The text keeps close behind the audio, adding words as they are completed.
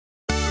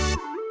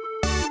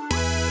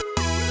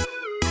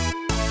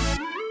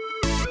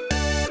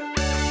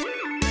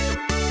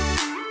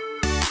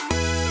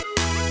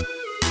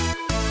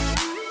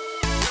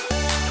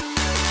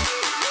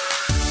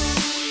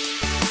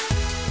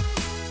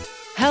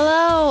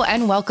Hello,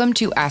 and welcome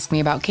to Ask Me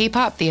About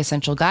K-Pop, the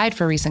essential guide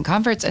for recent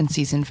converts and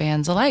seasoned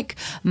fans alike.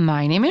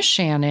 My name is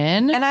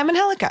Shannon. And I'm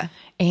Angelica.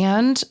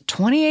 And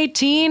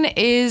 2018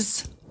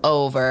 is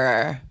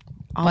over.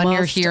 Almost when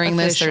you're hearing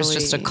this, there's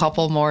just a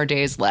couple more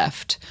days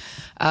left.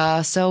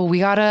 So we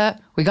gotta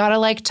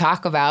like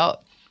talk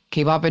about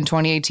K-pop in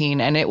 2018,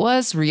 and it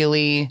was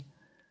really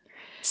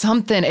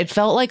something. It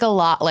felt like a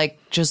lot, like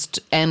just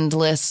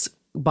endless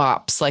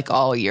bops, like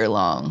all year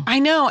long. I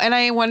know, and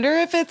I wonder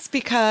if it's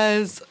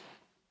because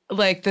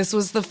like this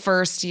was the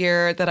first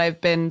year that I've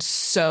been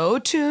so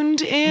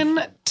tuned in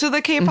to the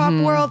K-pop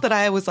world that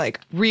I was like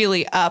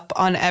really up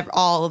on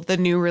all of the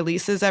new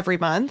releases every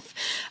month.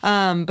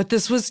 But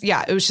this was,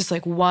 it was just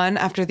like one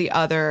after the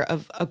other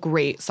of a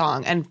great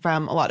song, and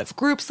from a lot of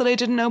groups that I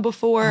didn't know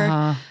before.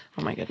 Oh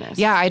my goodness.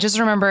 Yeah, I just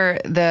remember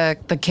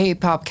the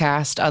K-pop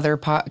cast,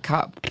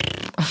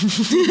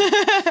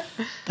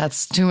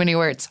 that's too many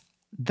words.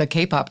 The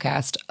K-pop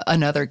cast,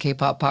 another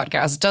K-pop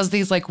podcast, does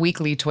these like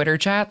weekly Twitter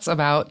chats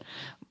about,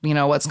 you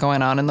know, what's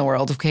going on in the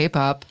world of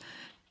K-pop.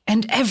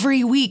 And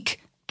every week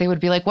they would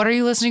be like, what are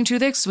you listening to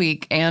this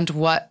week? And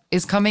what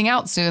is coming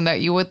out soon that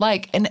you would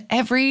like? And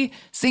every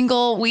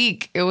single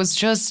week it was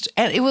just,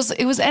 and it was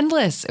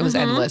endless. It was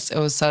endless. It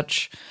was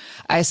such,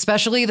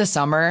 especially the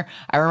summer.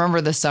 I remember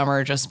the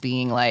summer just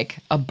being like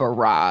a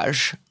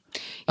barrage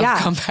of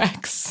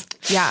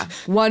comebacks. Yeah.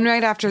 One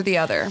right after the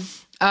other.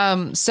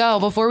 So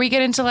before we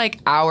get into like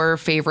our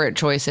favorite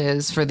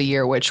choices for the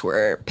year, which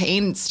were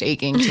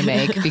painstaking to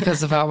make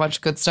because of how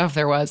much good stuff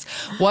there was,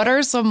 what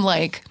are some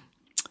like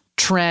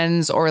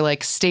trends or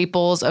like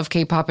staples of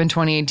K-pop in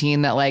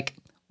 2018 that like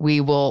we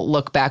will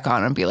look back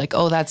on and be like,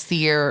 oh, that's the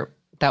year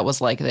that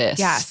was like this?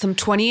 Yeah, some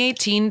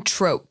 2018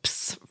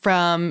 tropes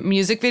from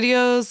music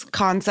videos,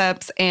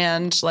 concepts,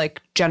 and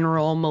like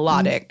general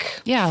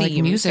melodic themes like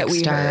music that we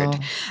style.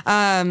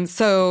 Heard.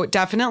 So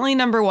definitely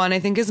number one, I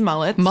think, is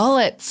mullets.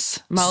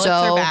 Mullets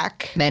Are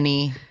back.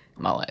 Many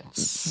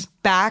mullets.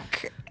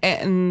 Back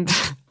and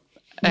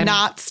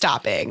not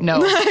stopping. No.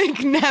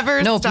 Like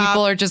never No, stop.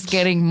 people are just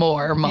getting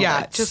more mullets.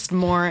 Yeah, just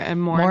more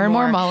and more and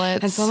more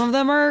mullets. And some of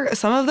them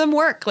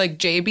work. Like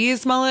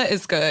JB's mullet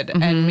is good,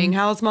 and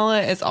Minghao's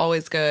mullet is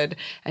always good,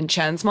 and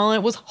Chen's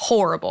mullet was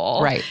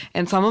horrible. Right.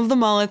 And some of the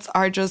mullets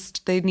are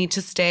just, they need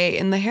to stay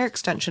in the hair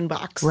extension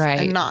box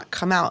and not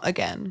come out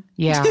again.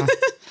 Yeah.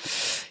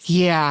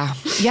 Yeah,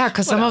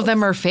 because some of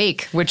them are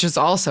fake, which is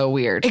also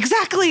weird.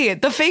 Exactly.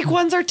 The fake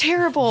ones are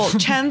terrible.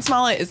 Chen's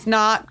mullet is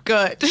not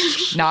good.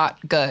 Not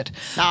good.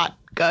 Not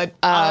good.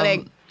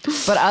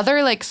 But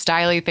other like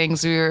styly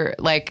things, we were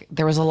like,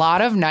 there was a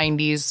lot of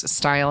 90s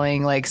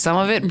styling, like some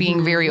of it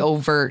being very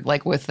overt,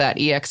 like with that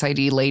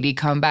EXID lady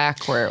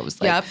comeback where it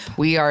was like,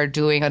 we are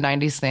doing a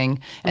 90s thing.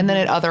 And then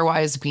it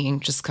otherwise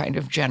being just kind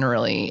of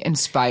generally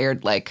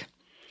inspired, like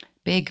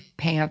big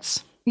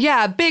pants.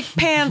 Yeah, big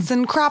pants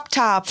and crop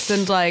tops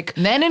and like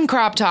men in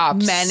crop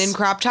tops.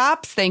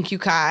 Thank you,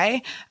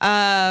 Kai.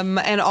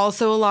 And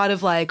also a lot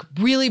of like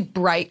really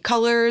bright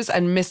colors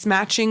and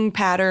mismatching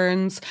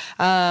patterns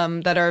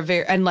that are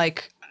very, and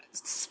like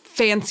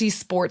fancy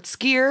sports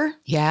gear.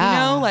 Yeah. You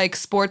know, like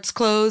sports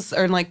clothes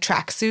or like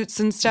tracksuits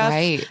and stuff.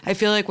 Right. I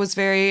feel like was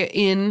very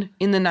in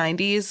the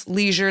 90s,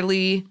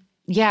 leisurely.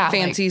 Yeah.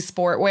 Fancy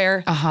sportwear.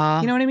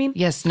 You know what I mean?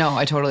 Yes. No,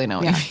 I totally know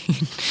what you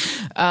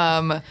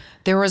mean.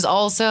 There was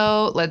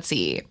also, let's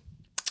see.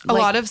 A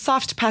lot of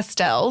soft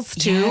pastels,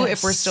 too,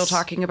 if we're still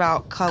talking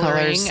about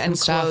coloring and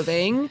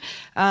clothing.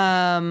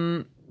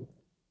 What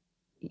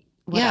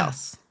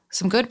else?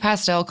 Some good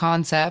pastel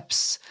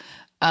concepts.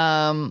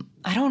 I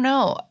don't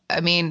know.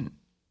 I mean,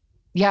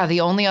 the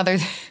only other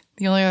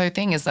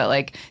thing is that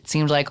like it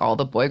seemed like all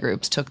the boy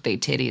groups took their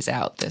titties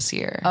out this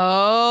year.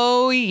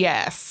 Oh,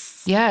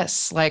 yes.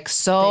 Yes, like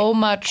so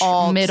much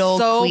middle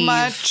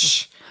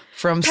cleave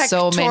from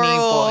so many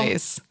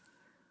boys.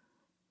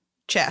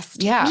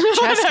 Chest. Yeah,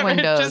 chest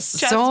windows.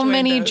 So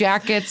many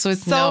jackets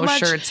with no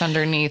shirts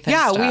underneath. And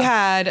stuff. We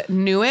had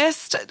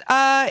Newest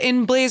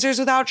in blazers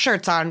without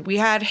shirts on. We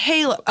had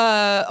Halo.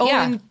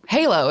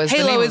 Halo is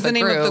the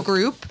name of the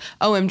group.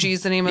 OMG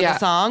is the name of the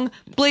song.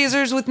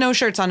 Blazers with no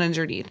shirts on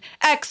underneath.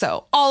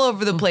 EXO, all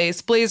over the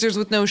place. Blazers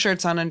with no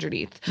shirts on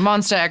underneath.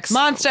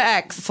 Monsta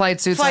X. Flight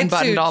suits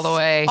unbuttoned all the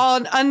way. All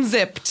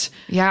unzipped.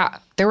 Yeah,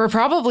 there were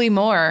probably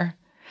more.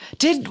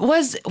 Did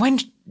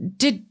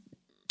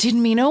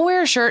Mino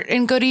wear a shirt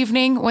in Good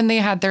Evening when they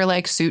had their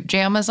like suit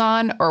jammas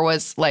on? Or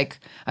was like,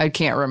 I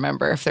can't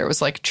remember if there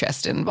was like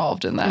chest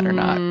involved in that or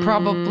not.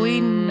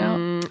 Probably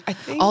no. I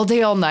think All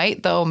Day All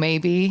Night though,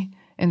 maybe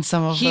in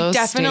some of those He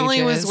definitely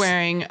stages. was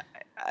wearing,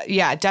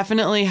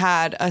 definitely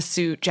had a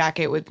suit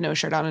jacket with no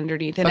shirt on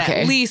underneath. And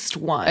at least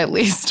one. At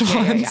least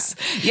once.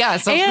 Yeah.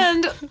 So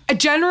and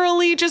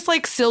generally just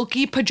like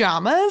silky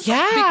pajamas.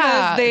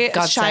 Yeah.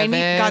 Because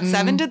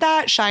GOT7 did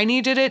that.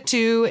 SHINee did it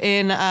too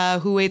in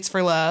Who Waits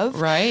for Love.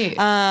 Right.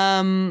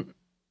 I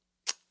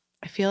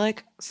feel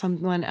like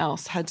someone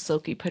else had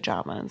silky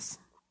pajamas.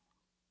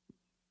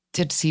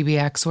 Did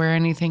CBX wear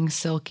anything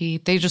silky?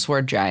 They just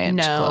wore giant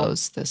No.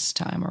 clothes this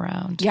time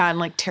around. Yeah, and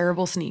like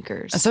terrible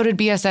sneakers. So did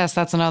BSS.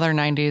 That's another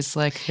 90s.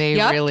 Like they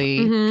Yep.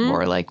 really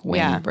wore like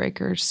Yeah.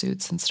 windbreaker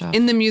suits and stuff.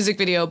 In the music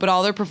video, but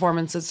all their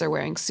performances they're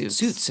wearing suits.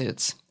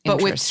 Suits. But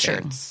with Interesting.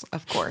 shirts,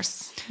 of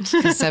course.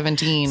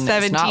 17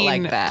 is not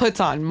like that. puts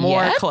on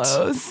more Yet?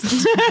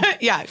 clothes.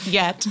 Yeah,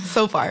 yet.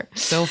 So far.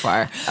 So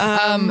far.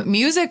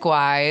 Music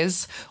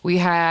wise, we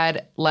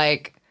had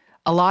like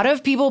a lot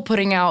of people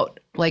putting out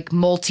like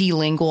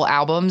multilingual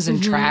albums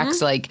and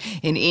tracks like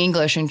in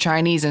English and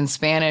Chinese and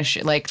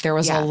Spanish. Like there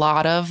was a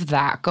lot of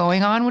that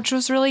going on, which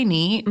was really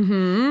neat.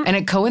 And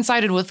it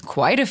coincided with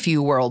quite a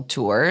few world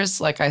tours.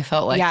 Like I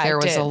felt like Yeah, there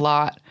it was did. a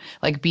lot,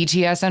 like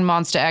BTS and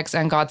Monsta X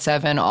and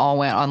GOT7 all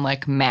went on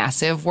like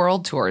massive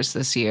world tours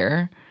this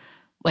year,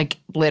 like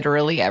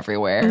literally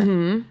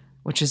everywhere,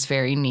 which is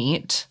very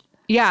neat.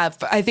 Yeah,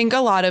 I think a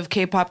lot of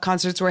K-pop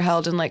concerts were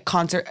held in like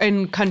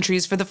in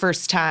countries for the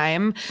first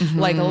time,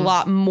 like a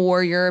lot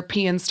more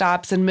European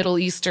stops and Middle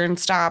Eastern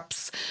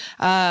stops.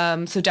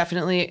 So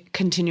definitely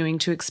continuing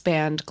to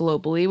expand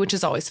globally, which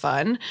is always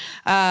fun.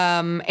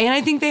 And I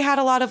think they had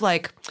a lot of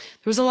there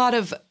was a lot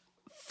of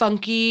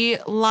funky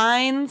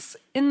lines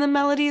in the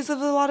melodies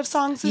of a lot of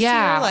songs this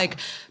Yeah. year, like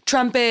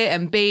trumpet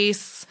and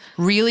bass.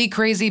 Really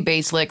crazy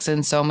bass licks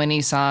in so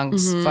many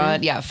songs.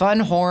 Fun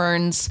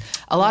horns.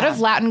 A lot of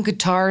Latin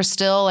guitar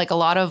still, like a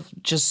lot of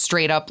just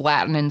straight up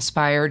Latin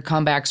inspired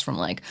comebacks from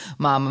like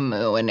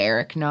Mamamoo and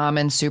Eric Nam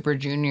and Super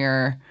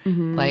Junior.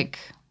 Like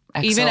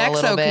EXO Even a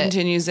little EXO bit.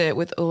 continues it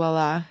with Ooh La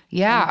La.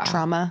 Yeah. And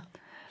Trauma.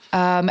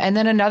 And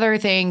then another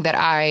thing that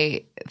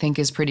I think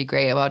is pretty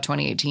great about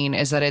 2018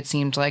 is that it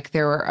seemed like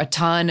there were a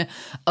ton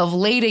of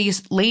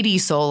lady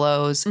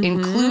solos,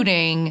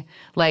 including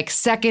like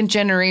second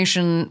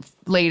generation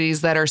ladies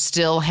that are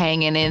still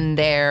hanging in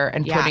there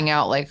and putting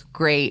out like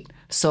great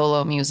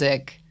solo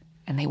music,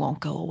 and they won't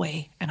go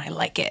away. And I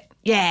like it.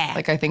 Yeah.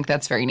 Like, I think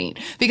that's very neat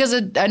because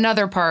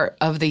another part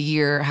of the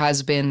year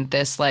has been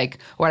this, like,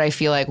 what I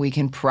feel like we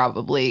can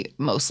probably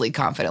mostly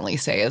confidently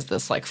say is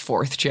this, like,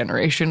 fourth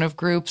generation of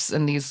groups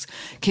and these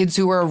kids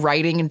who were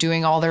writing and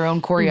doing all their own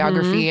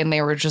choreography and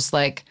they were just,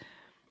 like,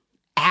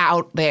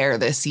 out there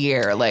this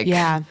year, like,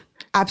 Yeah,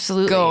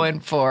 absolutely.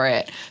 going for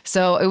it.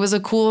 So it was a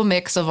cool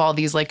mix of all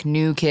these, like,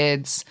 new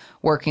kids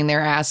working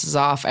their asses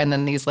off and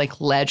then these, like,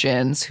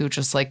 legends who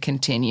just, like,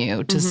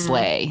 continue to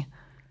slay.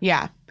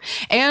 Yeah.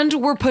 And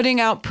we're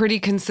putting out pretty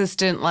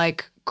consistent,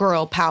 like,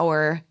 girl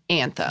power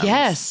anthems.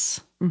 Yes.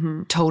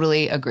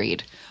 Totally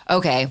agreed.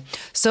 Okay.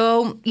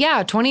 So,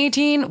 yeah,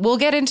 2018, we'll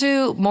get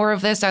into more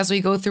of this as we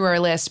go through our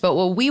list. But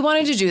what we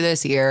wanted to do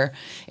this year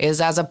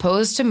is, as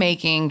opposed to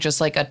making just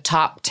like a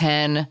top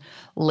 10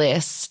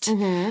 list,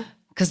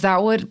 because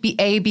that would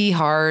be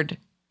hard.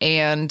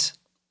 And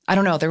I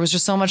don't know, there was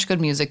just so much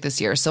good music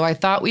this year. So I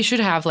thought we should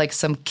have like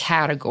some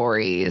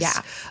categories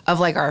of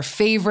like our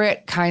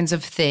favorite kinds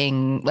of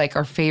thing, like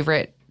our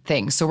favorite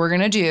things. So we're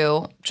going to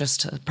do,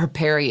 just to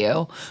prepare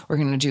you, we're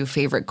going to do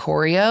favorite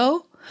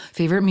choreo,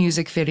 favorite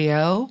music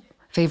video,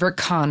 favorite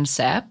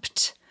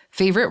concept,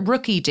 favorite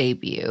rookie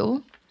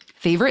debut,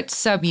 favorite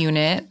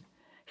subunit,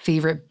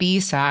 favorite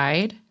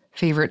B-side,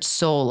 favorite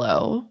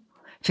solo,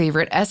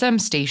 favorite SM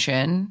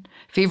station,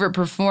 favorite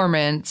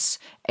performance,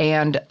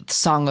 and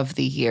song of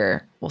the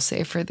year. We'll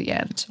say for the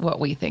end what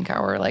we think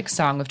our like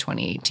song of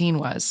 2018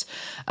 was.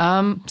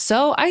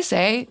 So I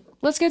say,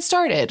 let's get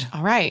started.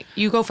 All right.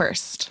 You go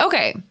first.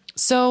 Okay.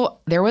 So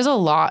there was a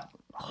lot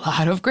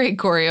of great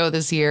choreo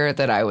this year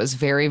that I was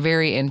very,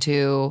 very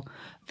into.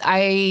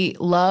 I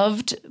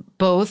loved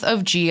both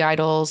of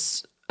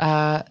G-Idol's,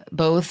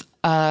 both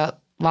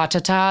La Ta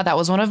Ta. That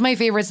was one of my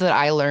favorites that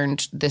I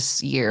learned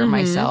this year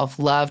myself.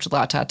 Loved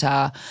La Ta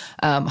Ta.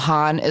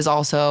 Han is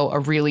also a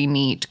really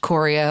neat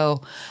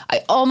choreo.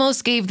 I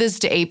almost gave this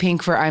to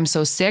A-Pink for I'm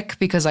So Sick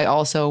because I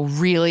also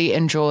really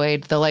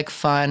enjoyed the like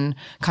fun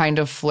kind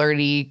of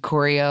flirty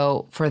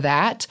choreo for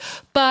that.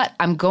 But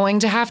I'm going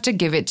to have to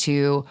give it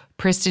to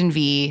Pristin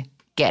V,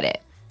 Get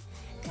It.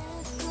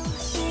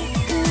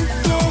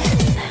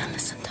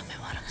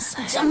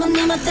 전부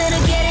네 멋대로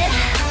get it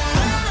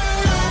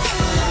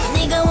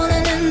네가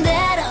원하는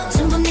대로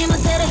전부 네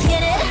멋대로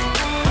hit it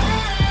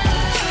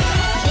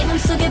네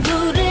맘속에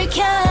불을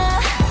켜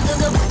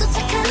누가 봐도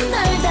착한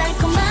널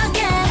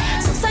달콤하게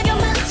속삭여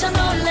만져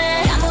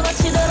놀래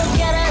아무렇지도록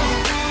get it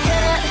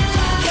get it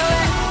get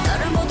it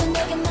너를 모든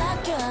내게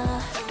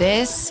맡겨.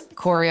 This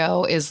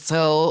choreo is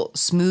so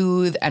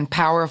smooth and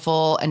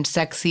powerful and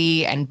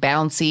sexy and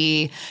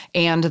bouncy.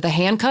 And the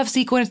handcuff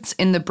sequence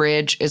in the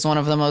bridge is one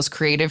of the most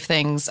creative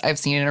things I've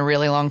seen in a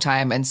really long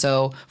time. And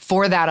so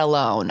for that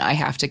alone, I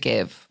have to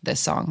give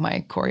this song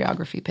my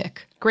choreography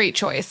pick. Great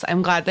choice.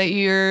 I'm glad that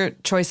your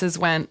choices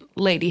went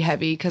lady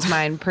heavy because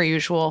mine, per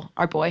usual,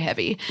 are boy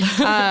heavy.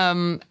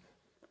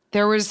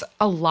 There was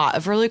a lot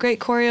of really great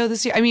choreo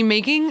this year. I mean,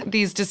 making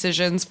these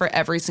decisions for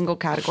every single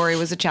category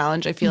was a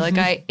challenge. I feel like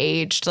I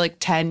aged like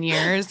 10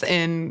 years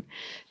in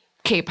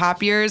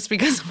K-pop years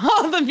because of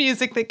all the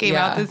music that came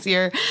out this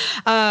year.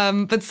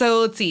 But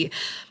so let's see.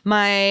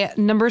 My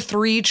number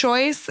 3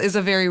 choice is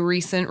a very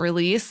recent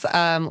release,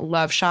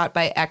 Love Shot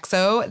by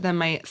EXO. Then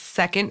my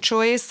second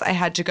choice, I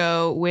had to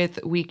go with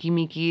Wiki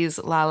Miki's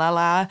La La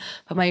La.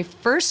 But my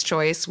first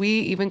choice, we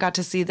even got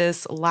to see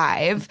this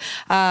live,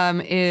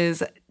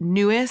 is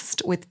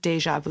Newest with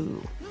Deja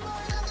Vu.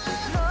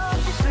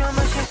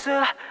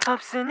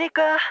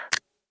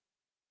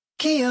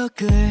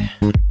 기억을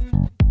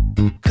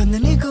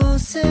걷는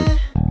이곳에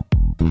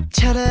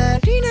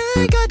차라리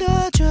날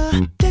가둬줘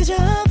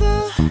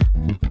데자부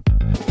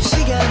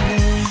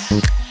시간을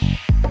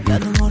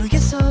나도 모르게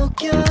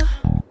속여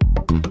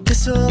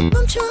계속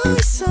멈춰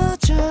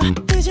있어줘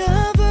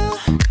데자부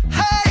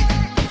hey!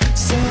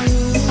 So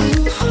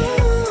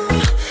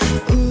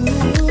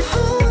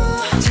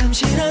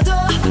잠시라도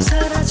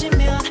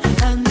사라지면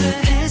안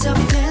돼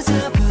데자부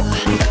데자부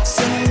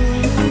So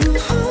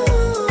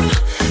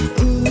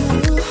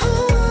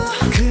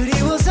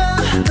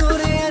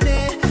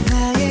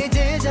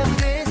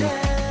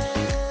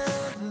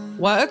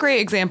What a great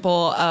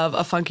example of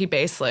a funky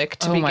bass lick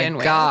to begin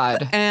with.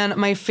 God. And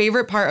my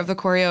favorite part of the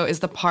choreo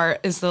is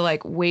the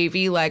like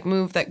wavy leg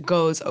move that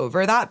goes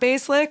over that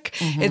bass lick.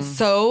 It's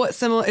so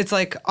similar. It's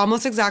like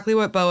almost exactly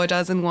what Boa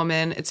does in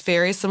Woman. It's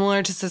very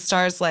similar to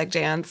Sistar's leg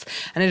dance.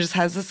 And it just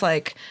has this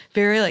like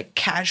very like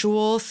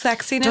casual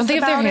sexiness. Don't they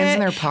have their about hands it. in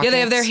their pockets? Yeah, they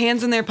have their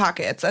hands in their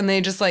pockets and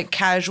they just like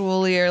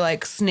casually are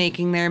like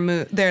snaking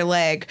their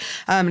leg.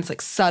 It's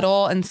like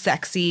subtle and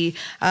sexy.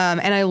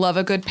 And I love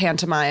a good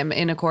pantomime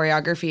in a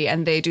choreography.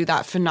 And they do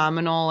that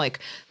phenomenal like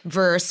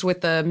verse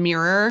with the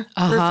mirror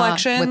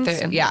reflections.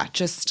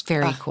 Just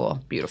very cool.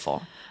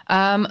 Beautiful.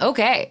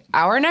 Okay,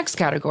 our next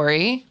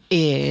category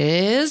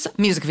is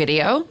music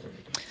video.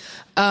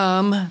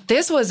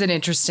 This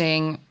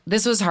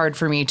was hard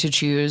for me to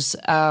choose.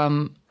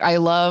 I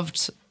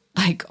loved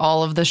like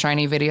all of the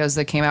SHINee videos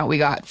that came out. We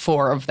got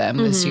 4 of them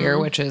this year,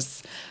 which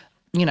is,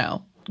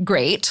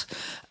 great.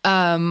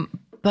 But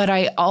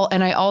I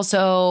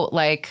also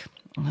like,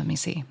 let me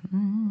see.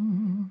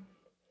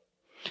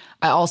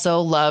 I also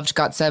loved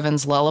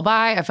GOT7's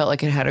Lullaby. I felt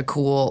like it had a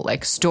cool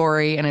like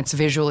story and it's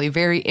visually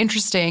very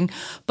interesting.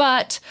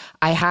 But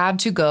I had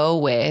to go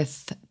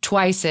with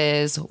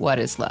Twice's What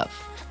Is Love.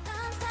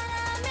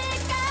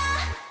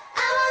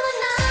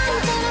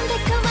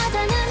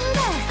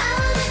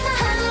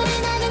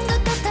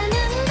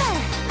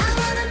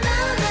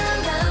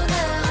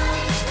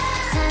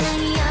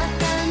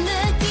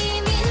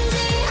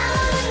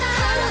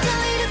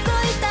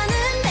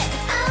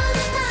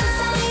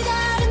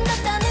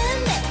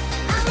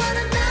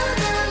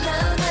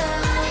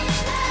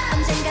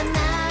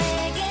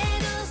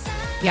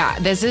 Yeah,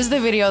 this is the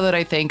video that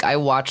I think I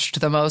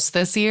watched the most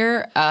this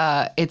year.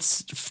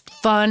 It's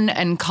fun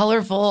and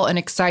colorful and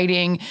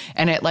exciting,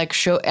 and it like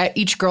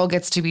each girl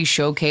gets to be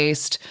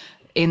showcased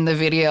in the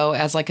video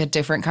as like a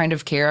different kind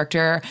of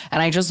character.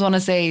 And I just want to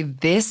say,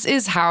 this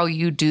is how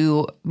you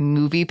do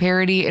movie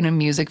parody in a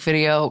music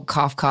video.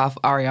 Cough, cough,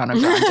 Ariana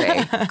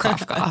Grande.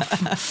 Cough,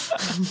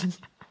 cough.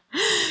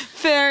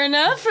 Fair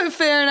enough.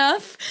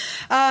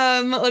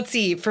 Let's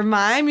see. For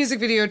my music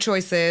video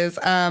choices,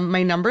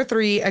 my number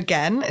 3,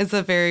 again, is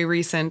a very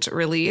recent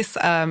release.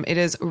 It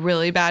is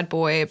Really Bad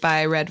Boy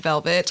by Red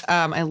Velvet.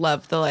 I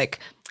love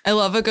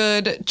a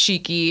good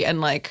cheeky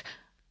and like,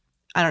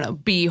 I don't know,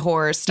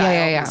 B-horror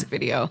style music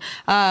video.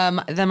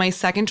 Then my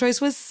second choice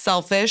was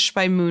Selfish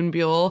by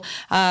Moonbyul.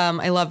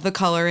 I love the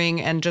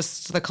coloring and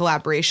just the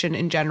collaboration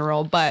in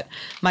general. But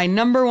my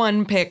number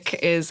 1 pick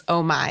is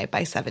Oh My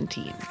by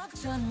 17.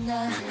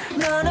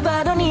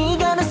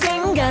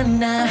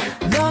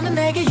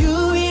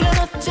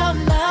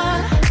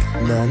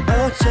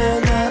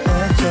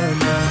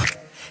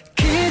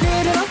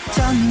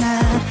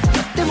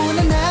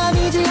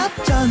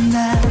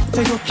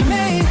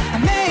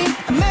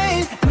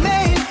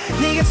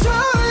 네가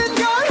좋은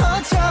걸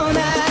어쩌나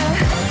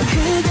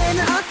그대는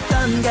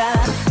어떤가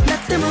나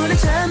때문에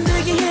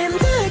잠들기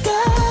힘들까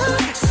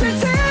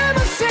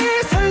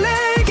쓸데없이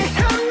설레게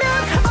하면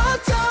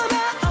어쩌나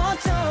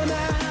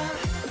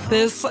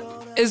This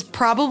is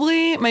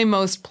probably my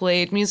most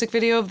played music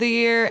video of the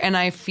year, and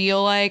I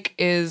feel like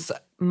is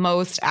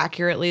most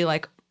accurately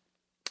like,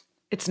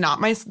 it's not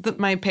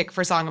my pick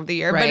for song of the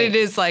year, but it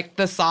is like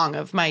the song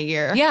of my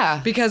year.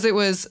 Yeah. Because it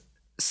was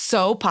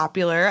so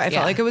popular. I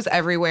felt like it was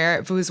everywhere.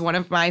 It was one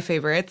of my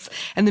favorites.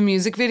 And the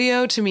music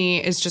video to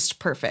me is just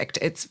perfect.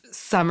 It's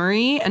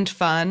summery and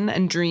fun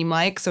and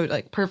dreamlike. So it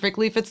like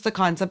perfectly fits the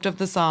concept of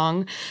the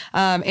song.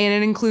 And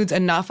it includes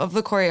enough of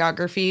the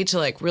choreography to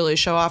like really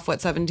show off what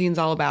 17's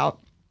all about.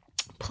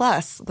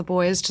 Plus, the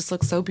boys just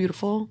look so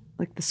beautiful,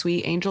 like the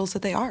sweet angels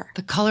that they are.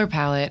 The color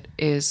palette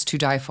is to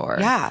die for.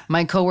 Yeah.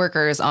 My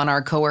coworkers on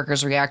our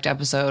Coworkers React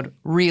episode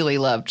really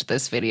loved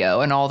this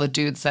video, and all the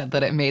dudes said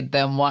that it made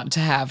them want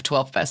to have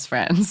 12 best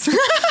friends.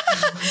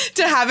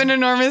 To have an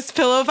enormous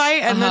pillow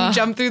fight and then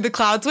jump through the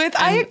clouds with.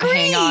 I agree.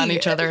 Hang on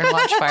each other and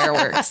watch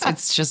fireworks.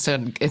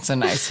 It's a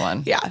nice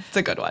one. Yeah, it's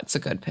a good one. It's a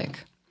good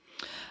pick.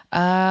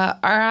 All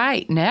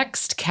right.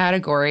 Next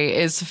category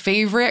is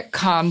favorite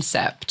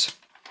concept.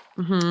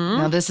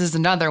 Now, this is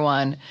another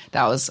one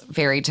that was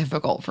very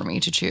difficult for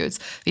me to choose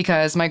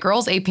because my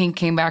girls A-Pink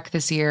came back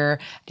this year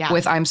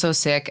with I'm So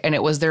Sick, and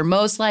it was their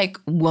most like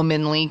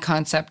womanly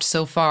concept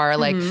so far.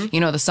 Like,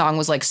 you know, the song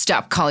was like,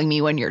 stop calling me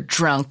when you're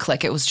drunk.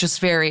 Like, it was just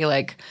very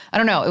like, I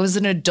don't know, it was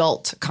an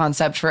adult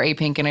concept for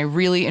A-Pink, and I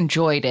really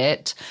enjoyed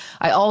it.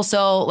 I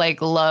also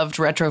like loved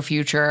Retro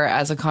Future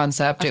as a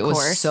concept. It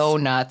was so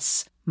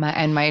nuts.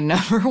 My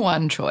number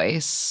one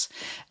choice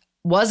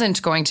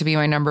wasn't going to be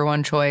my number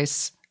one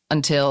choice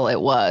until it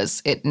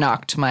was. It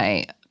knocked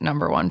my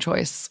number one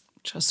choice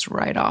just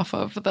right off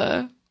of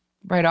the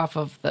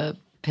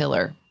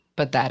pillar.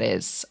 But that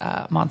is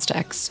Monsta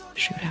X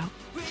Shootout.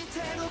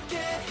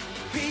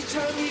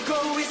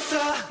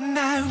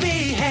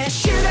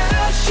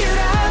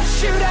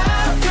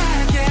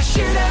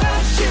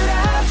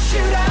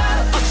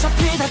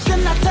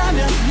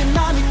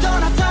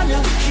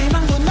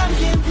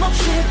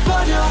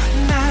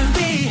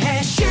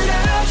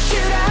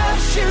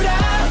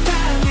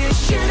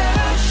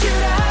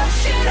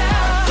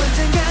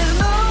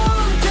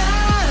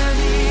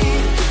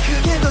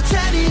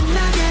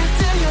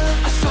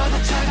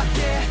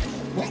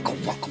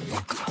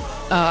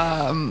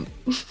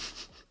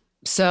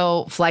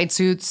 So flight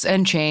suits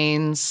and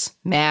chains,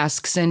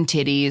 masks and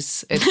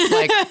titties. It's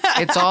like,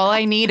 it's all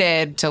I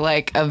needed to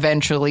like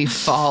eventually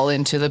fall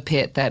into the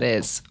pit that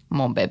is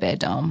Mon Bébé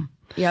Dom.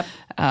 Yep.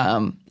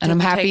 And I'm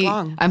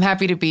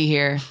happy to be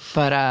here.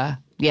 But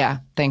yeah,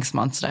 thanks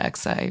Monsta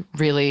X.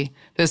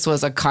 This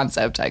was a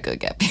concept I could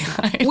get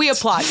behind. We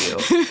applaud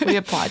you. We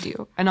applaud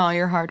you and all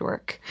your hard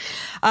work.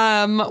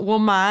 Well,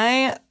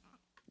 my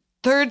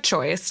third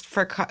choice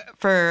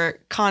for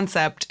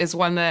concept is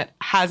one that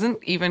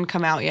hasn't even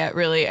come out yet,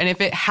 really. And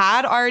if it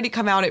had already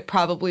come out, it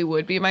probably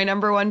would be my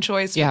number one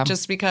choice,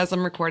 just because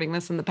I'm recording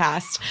this in the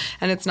past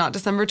and it's not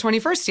December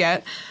 21st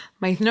yet.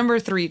 My number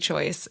 3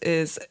 choice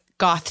is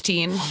Goth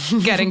Teen,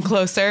 Getting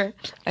Closer.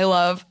 I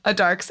love a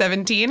dark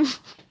 17.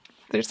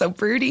 They're so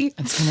broody.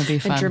 It's going to be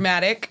fun. And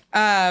dramatic.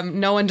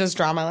 No one does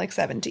drama like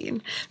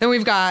 17. Then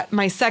we've got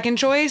my second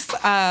choice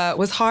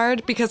was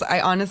hard because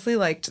I honestly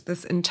liked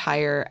this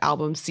entire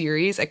album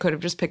series. I could have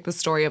just picked The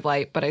Story of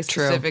Light, but I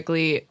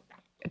specifically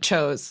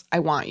chose I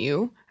Want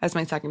You as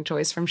my second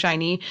choice from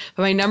SHINee.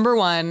 But my number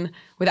one,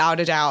 without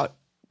a doubt,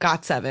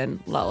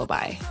 GOT7,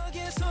 Lullaby.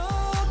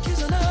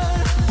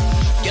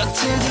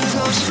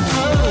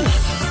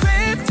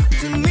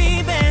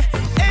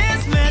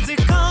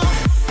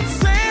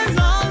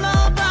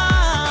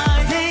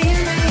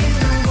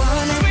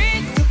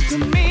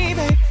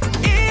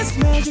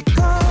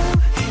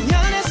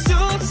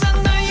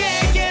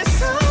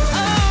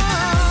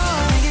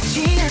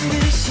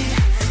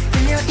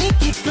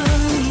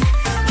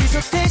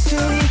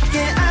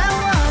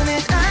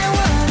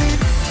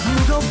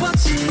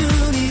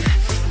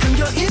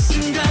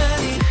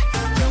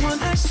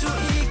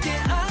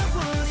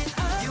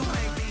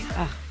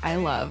 I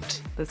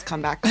loved this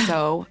comeback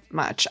so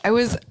much. I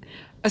was,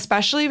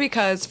 especially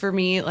because for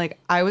me, like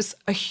I was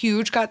a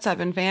huge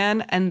GOT7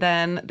 fan, and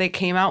then they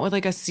came out with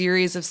like a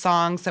series of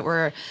songs that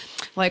were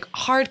like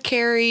Hard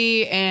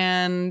Carry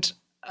and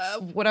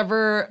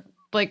whatever,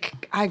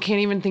 like I can't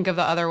even think of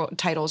the other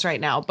titles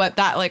right now, but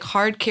that like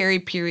Hard Carry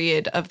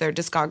period of their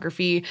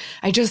discography,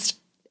 I just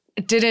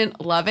didn't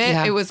love it.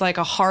 It was like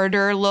a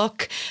harder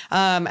look,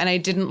 and I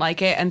didn't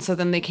like it. And so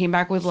then they came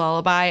back with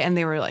Lullaby, and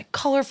they were like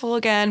colorful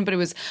again, but it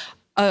was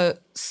a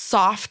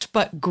soft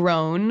but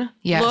grown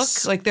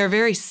look. Like they're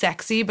very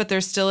sexy, but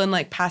they're still in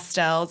like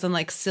pastels and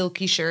like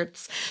silky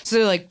shirts. So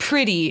they're like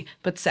pretty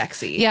but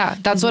sexy. Yeah,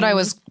 that's what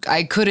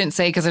I couldn't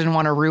say because I didn't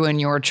want to ruin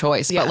your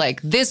choice. But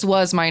like this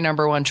was my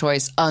number one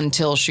choice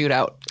until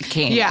Shootout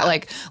came. Yeah.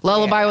 Like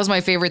Lullaby was my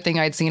favorite thing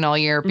I'd seen all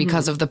year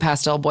because of the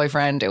pastel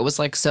boyfriend. It was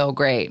like so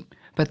great.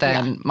 But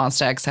then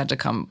Monsta X had to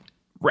come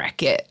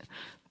wreck it.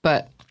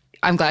 But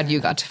I'm glad you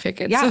got to pick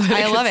it. Yeah, so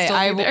I love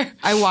it.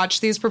 I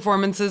watch these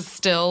performances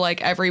still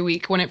like every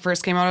week. When it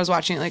first came out, I was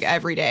watching it like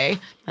every day.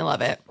 I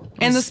love it.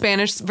 And the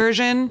Spanish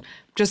version,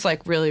 just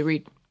like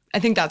really I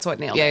think that's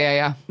what nailed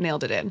it.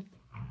 Nailed it in.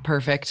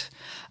 Perfect.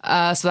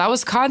 So that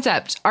was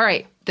concept. All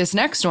right. This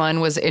next one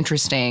was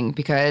interesting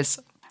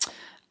because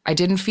I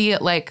didn't feel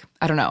like,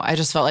 I don't know, I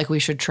just felt like we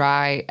should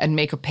try and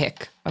make a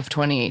pick of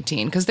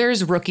 2018 because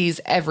there's rookies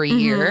every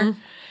year.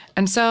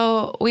 And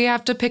so we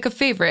have to pick a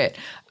favorite.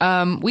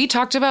 We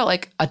talked about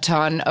like a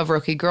ton of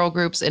rookie girl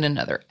groups in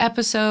another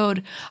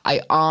episode.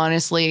 I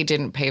honestly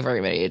didn't pay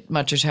very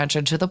much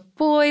attention to the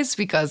boys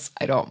because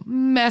I don't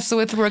mess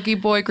with rookie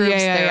boy groups.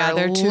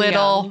 They're too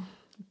little. Young.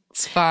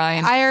 It's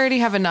fine. I already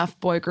have enough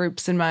boy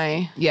groups in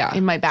my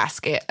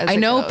basket. I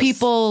know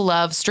people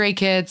love Stray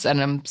Kids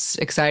and I'm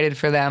excited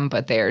for them,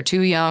 but they are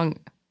too young.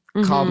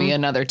 Call me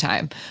another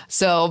time.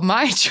 So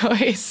my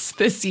choice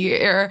this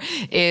year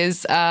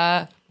is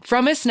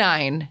from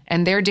S9,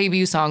 and their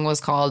debut song was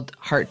called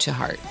Heart to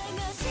Heart.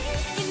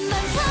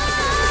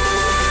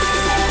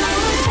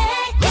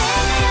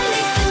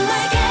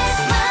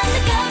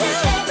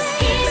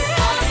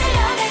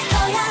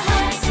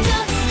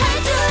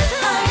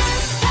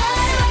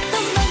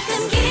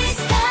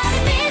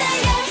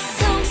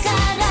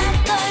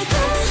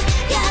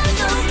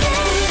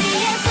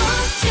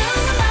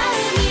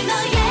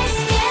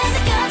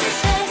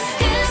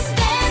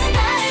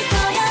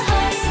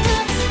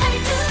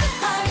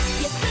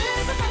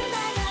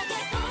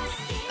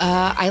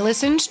 I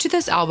listened to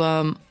this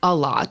album a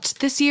lot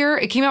this year.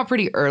 It came out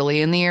pretty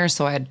early in the year,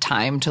 so I had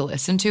time to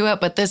listen to it.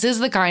 But this is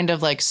the kind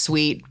of like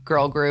sweet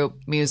girl group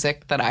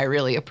music that I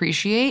really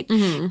appreciate.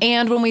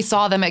 And when we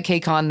saw them at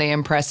KCON, they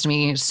impressed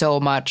me so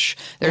much.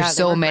 There's Yeah, they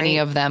so were many great.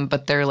 of them,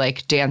 but their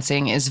like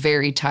dancing is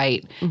very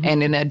tight.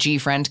 And in a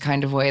G-Friend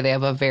kind of way, they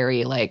have a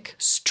very like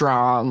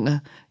strong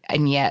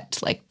and yet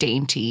like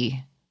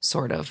dainty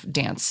sort of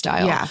dance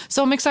style. Yeah.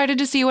 So I'm excited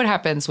to see what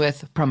happens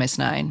with Promise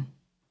 9.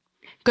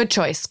 Good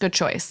choice. Good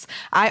choice.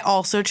 I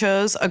also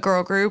chose a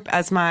girl group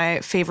as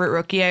my favorite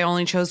rookie. I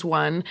only chose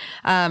one,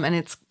 and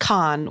it's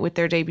Khan with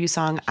their debut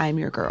song, I'm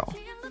Your Girl.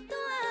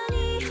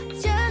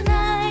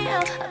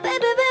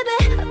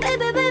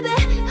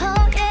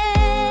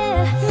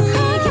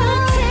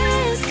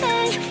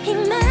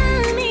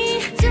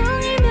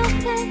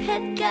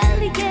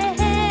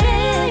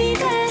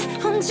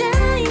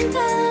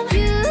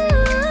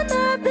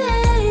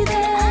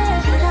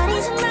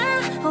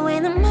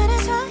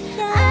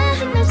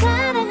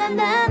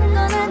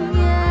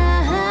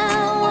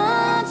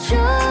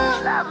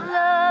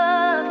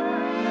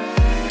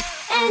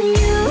 And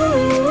you,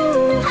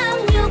 I'm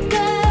your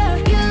girl.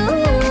 You,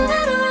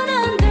 I don't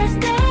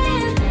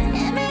understand.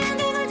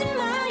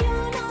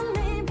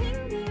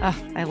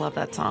 I love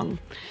that song.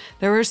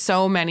 There were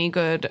so many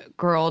good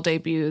girl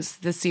debuts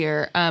this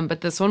year,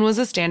 but this one was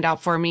a standout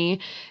for me.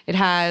 It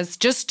has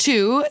just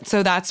two,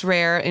 so that's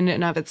rare in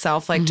and of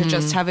itself, like to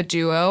just have a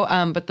duo.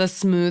 But the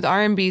smooth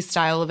R&B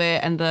style of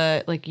it and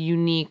the like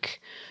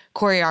unique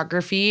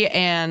choreography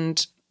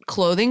and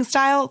clothing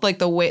style, like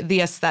the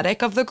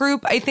aesthetic of the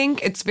group, I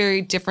think it's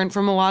very different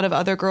from a lot of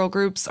other girl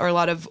groups or a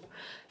lot of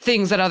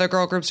things that other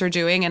girl groups are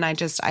doing. And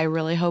I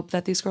really hope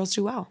that these girls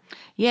do well.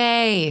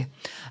 Yay.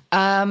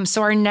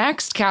 So our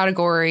next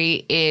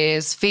category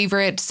is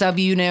favorite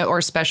subunit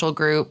or special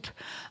group.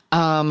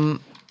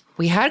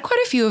 We had quite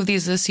a few of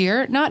these this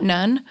year, not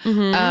none.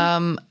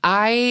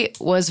 I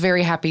was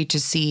very happy to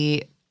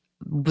see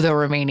the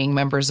remaining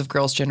members of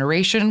Girls'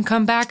 Generation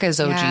come back as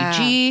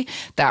OGG.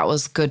 That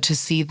was good to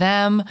see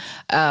them.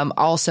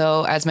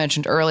 Also, as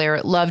mentioned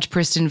earlier, loved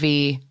Pristin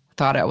V.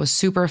 Thought it was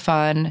super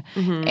fun.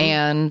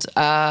 And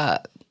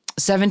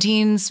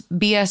 17's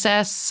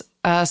BSS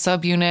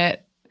subunit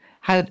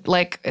had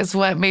like is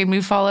what made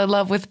me fall in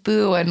love with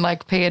Boo and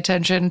like pay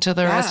attention to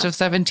the rest of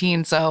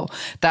 17. So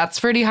that's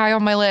pretty high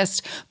on my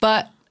list.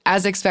 But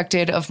as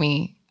expected of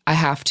me, I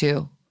have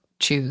to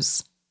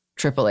choose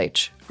Triple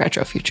H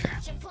Retro Future.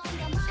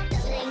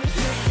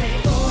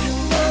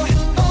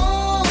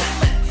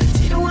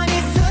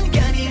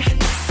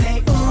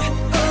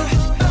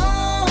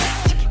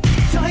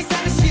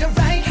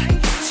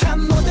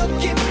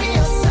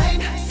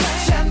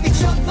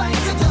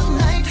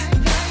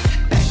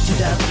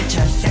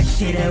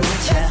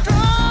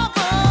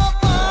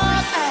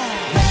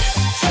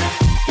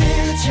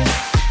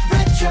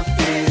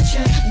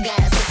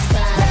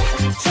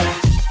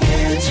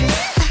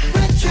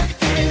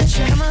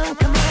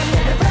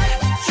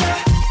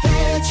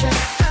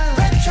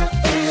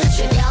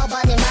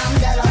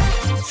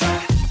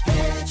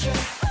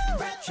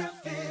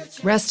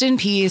 Rest in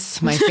peace,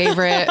 my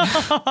favorite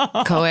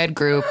co-ed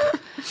group.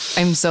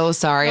 I'm so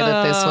sorry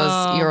that this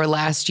was your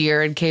last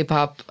year in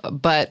K-pop,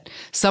 but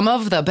some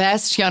of the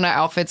best Hyuna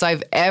outfits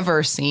I've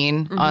ever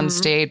seen on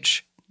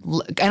stage.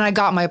 And I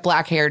got my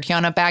black-haired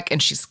Hyuna back,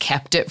 and she's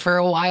kept it for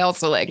a while.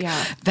 So, like,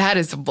 that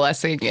is a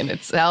blessing in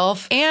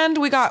itself. And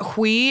we got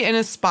Hui in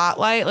a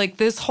spotlight. Like,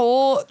 this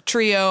whole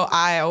trio,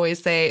 I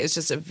always say, is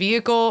just a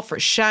vehicle for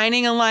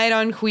shining a light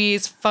on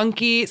Hui's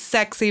funky,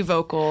 sexy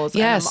vocals.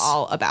 Yes. And I'm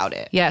all about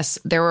it. Yes,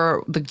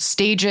 the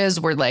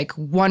stages were like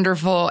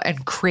wonderful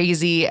and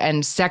crazy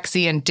and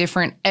sexy and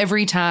different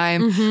every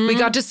time. We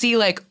got to see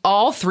like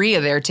all three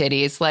of their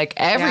titties. Like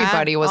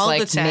everybody was all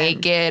like the 10.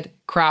 naked,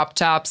 crop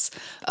tops.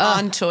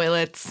 On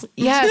toilets.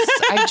 Yes,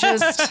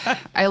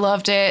 I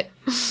loved it.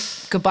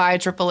 Goodbye,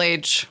 Triple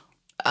H.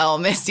 I'll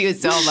miss you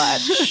so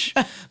much.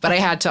 But I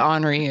had to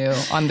honor you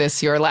on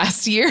this, your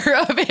last year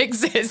of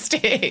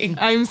existing.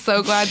 I'm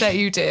so glad that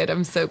you did.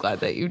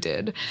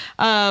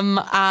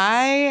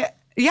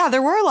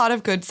 There were a lot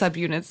of good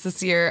subunits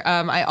this year.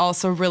 I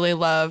also really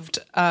loved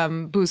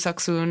Boo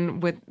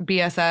Suk-soon with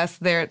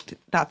BSS.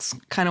 That's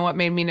kind of what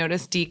made me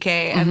notice DK.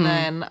 And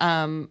then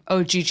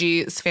OGG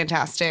is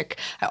fantastic.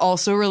 I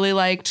also really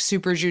liked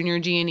Super Junior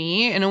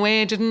G&E in a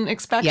way I didn't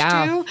expect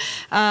to.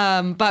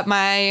 But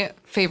my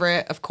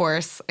favorite, of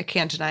course, I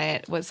can't deny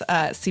it, was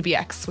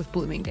CBX with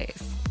Blooming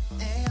Days.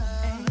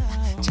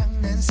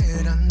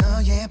 장난스런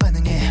너의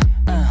반응에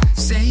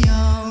Say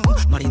yo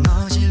머리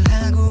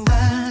너질하고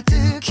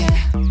아득해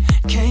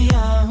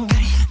KO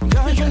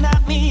Girl you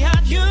knock me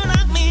out you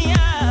knock me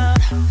out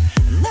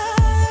No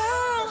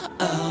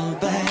Oh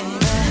baby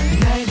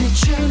날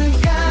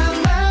비추는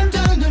까만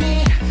두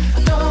눈이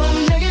또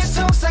내게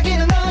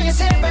속삭이는 너의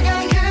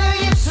새빨간 그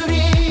입술이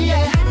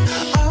yeah.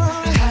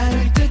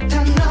 가를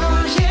듯한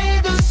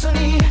너의 두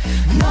손이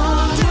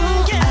너도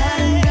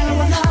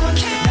아름다워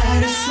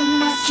나를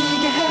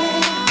숨막히게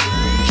해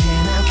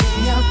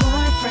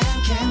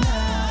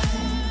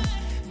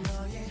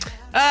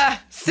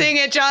Sing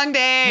it, Chongdae.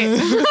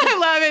 I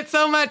love it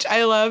so much.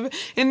 I love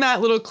in that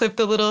little clip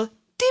the little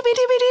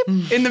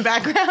deep in the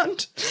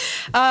background.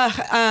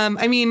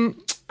 I mean,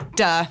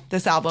 duh.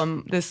 This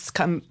album, this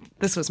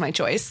was my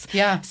choice.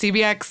 Yeah.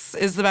 CBX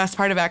is the best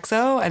part of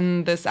EXO,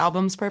 and this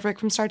album's perfect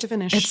from start to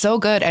finish. It's so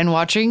good. And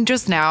watching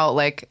just now,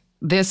 like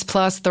this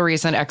plus the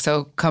recent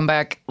EXO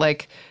comeback,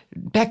 like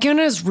Baekhyun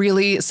has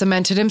really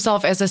cemented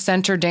himself as a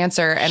center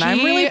dancer, and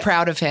I'm really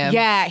proud of him.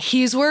 Yeah,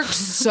 he's worked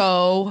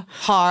so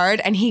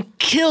hard, and he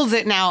kills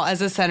it now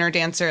as a center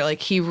dancer.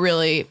 Like, he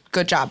really,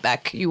 good job,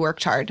 Beck. You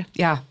worked hard.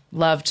 Yeah,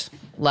 loved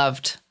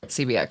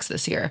CBX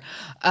this year.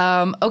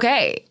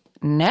 Okay,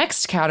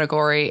 next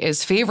category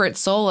is favorite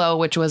solo,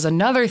 which was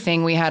another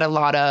thing we had a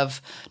lot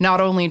of,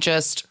 not only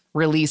just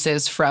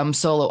releases from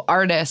solo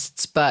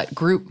artists, but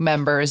group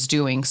members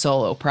doing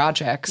solo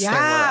projects. Yeah.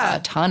 There were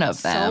a ton of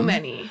them. So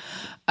many.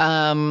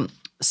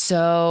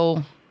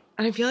 So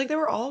And I feel like they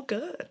were all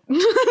good.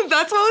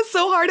 That's what was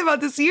so hard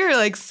about this year.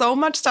 Like, so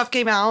much stuff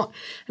came out,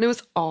 and it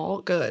was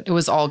all good. it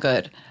was all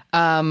good.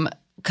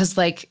 'Cause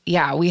like,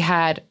 yeah, we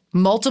had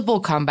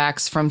multiple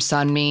comebacks from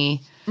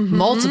Sunmi,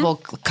 multiple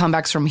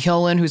comebacks from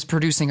Hyolyn, who's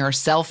producing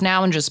herself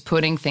now and just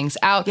putting things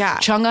out. Yeah.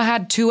 Chungha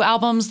had 2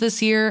 albums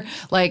this year.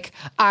 Like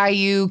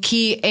IU,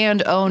 Key,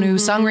 and Onu.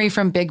 Sungri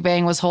from Big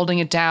Bang was holding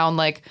it down.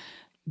 Like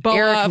Boa,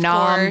 Eric of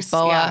Nam, course.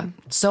 Boa. Yeah.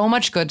 So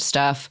much good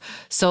stuff.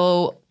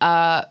 So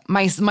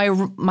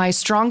my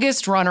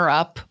strongest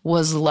runner-up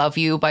was Love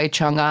You by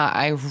Chungha.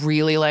 I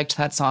really liked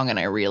that song, and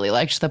I really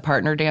liked the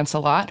partner dance a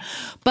lot.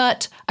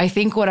 But I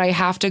think what I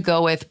have to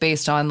go with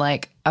based on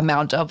like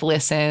amount of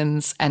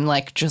listens and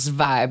like just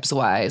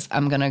vibes-wise,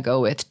 I'm going to go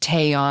with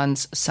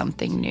Taeyeon's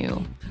Something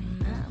New.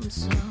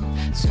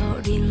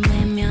 소리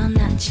내면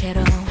난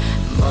채로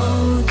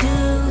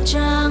모두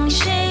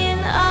정신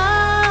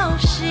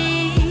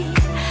없이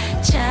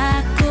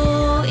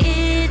찾고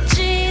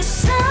있지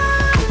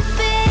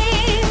something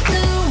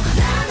new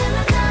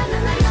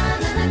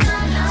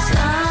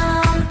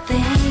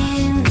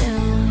something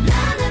new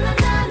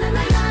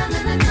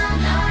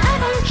I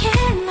don't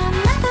care 난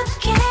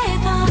어떻게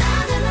해도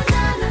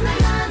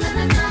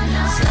something new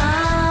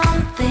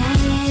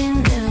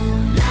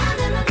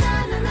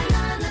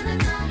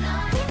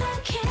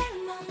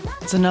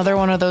It's another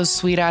one of those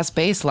sweet-ass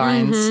bass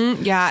lines.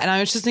 Yeah, and I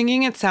was just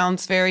thinking it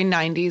sounds very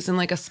 90s in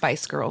like a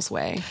Spice Girls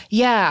way.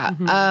 Yeah.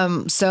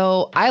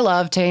 So I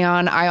love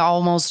Taeyeon. I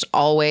almost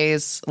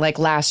always, like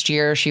last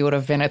year, she would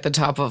have been at the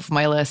top of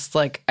my list.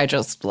 Like, I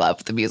just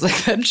love the music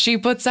that she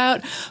puts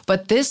out.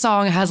 But this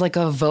song has like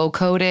a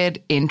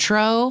vocoded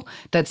intro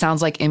that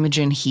sounds like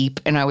Imogen Heap.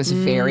 And I was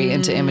very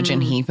into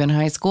Imogen Heap in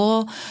high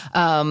school.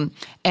 And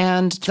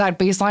that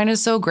bass line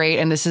is so great.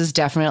 And this is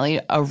definitely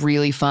a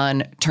really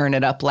fun turn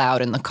it up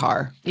loud in the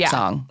car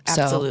song.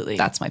 absolutely.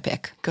 So that's my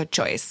pick. Good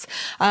choice.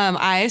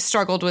 I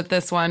struggled with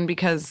this one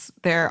because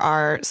there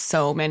are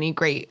so many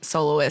great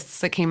soloists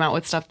that came out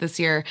with stuff this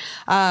year.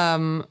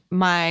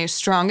 My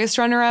strongest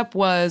runner-up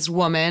was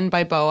Woman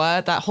by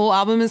Boa. That whole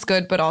album is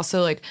good, but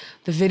also like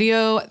the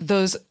video,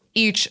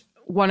 each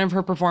one of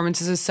her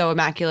performances is so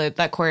immaculate.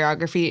 That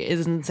choreography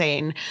is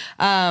insane.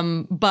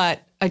 But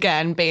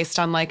again, based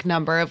on like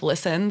number of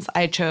listens,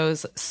 I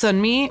chose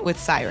Sunmi with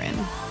Siren.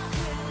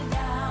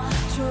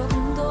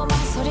 조금 더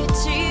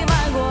망설이지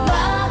말고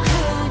Lock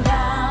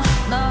down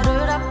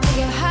너를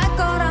아프게 할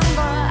거란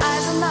걸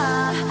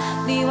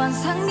알잖아 네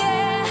환상에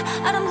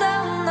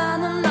아름다운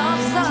나는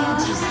없어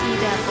Can't you see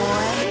that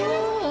boy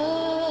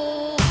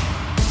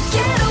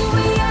Get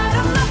away out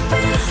of my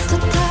face 더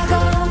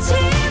다가오지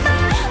마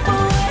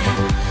boy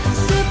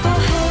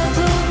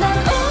슬퍼해도 난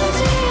오지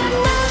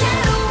않아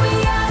Get away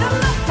out of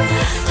my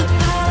face 더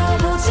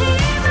바라보지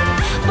마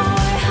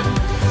boy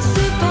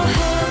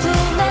슬퍼해도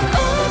난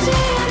오지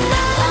않아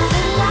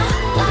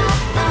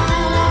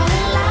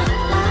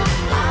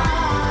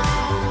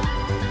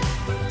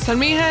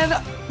Sunmi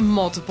had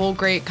multiple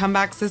great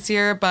comebacks this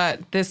year,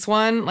 but this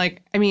one,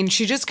 like, I mean,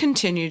 she just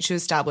continued to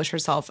establish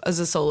herself as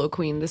a solo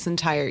queen this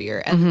entire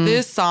year. And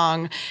this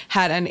song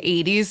had an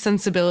 80s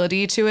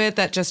sensibility to it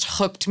that just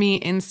hooked me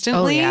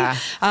instantly. Oh, yeah.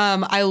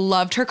 I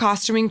loved her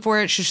costuming for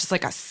it. She's just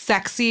like a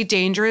sexy,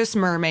 dangerous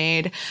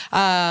mermaid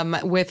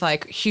with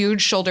like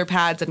huge shoulder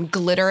pads and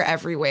glitter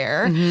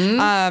everywhere.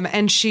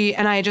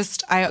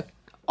 I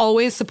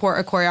always support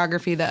a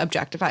choreography that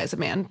objectifies a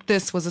man.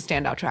 This was a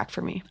standout track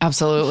for me.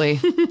 Absolutely.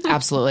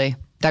 Absolutely.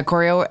 That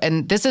choreo,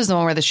 and this is the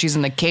one where she's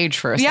in the cage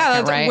for a Yeah, second,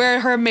 that's right? where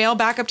her male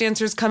backup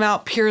dancers come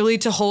out purely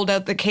to hold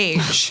out the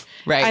cage.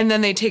 Right. And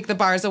then they take the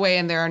bars away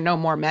and there are no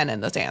more men in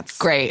the dance.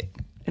 Great.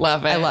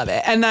 Love it. I love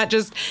it. And that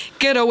just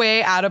get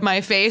away out of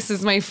my face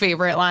is my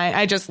favorite line.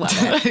 I just love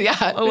it.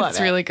 Yeah, love it's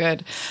it. really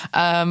good.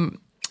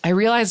 I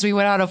realized we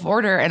went out of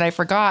order and I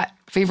forgot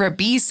favorite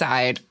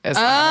B-side.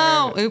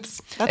 Oh,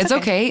 oops. That's It's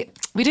okay.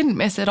 We didn't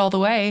miss it all the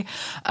way.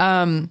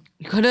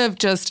 You could have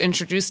just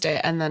introduced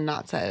it and then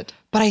not said.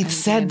 But I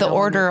said the no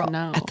one order would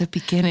know. at the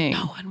beginning.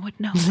 No one would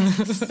know.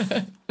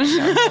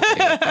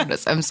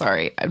 I'm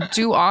sorry. I'm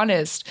too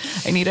honest.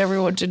 I need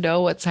everyone to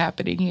know what's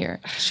happening here.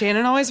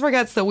 Shannon always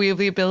forgets that we have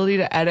the ability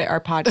to edit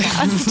our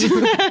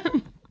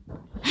podcast.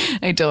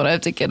 I don't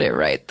have to get it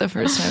right the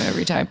first time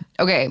every time.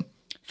 Okay,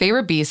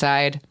 favorite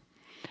B-side.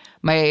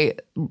 My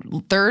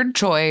third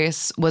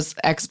choice was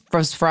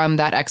from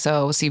that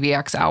EXO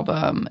CBX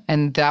album,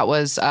 and that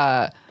was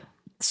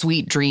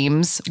Sweet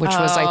Dreams, which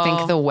was, I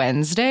think, the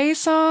Wednesday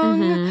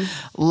song.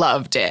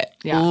 Loved it.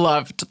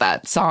 Loved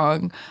that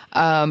song.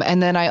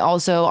 And then I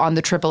also, on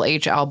the Triple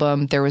H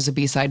album, there was a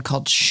B-side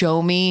called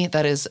Show Me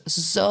that is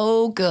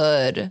so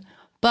good.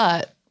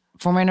 But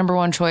for my number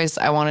one choice,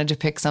 I wanted to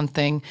pick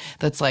something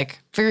that's like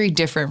very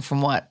different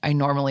from what I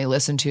normally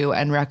listen to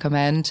and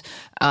recommend.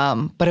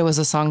 But it was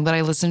a song that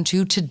I listened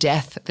to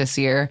death this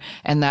year,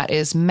 and that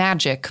is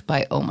Magic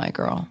by Oh My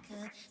Girl.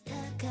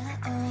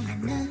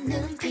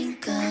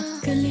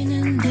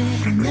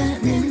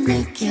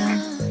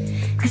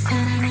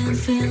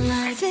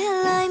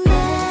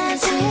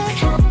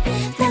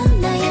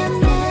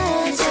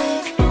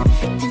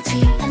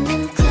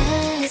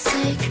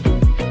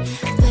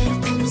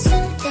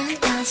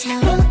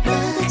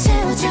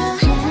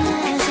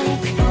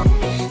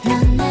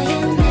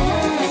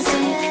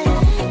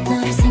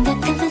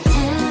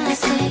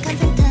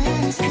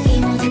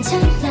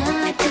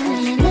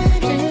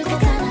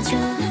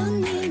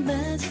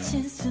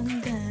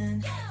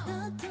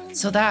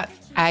 So that,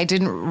 I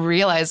didn't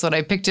realize when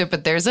I picked it,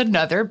 but there's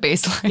another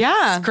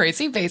bassline,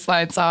 crazy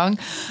bassline song.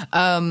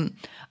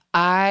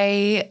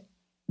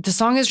 The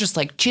song is just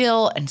like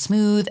chill and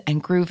smooth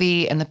and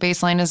groovy, and the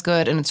bassline is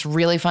good, and it's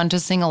really fun to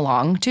sing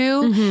along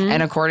to.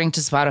 And according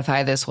to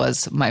Spotify, this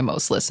was my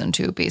most listened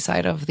to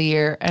B-side of the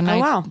year. And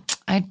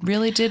I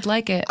really did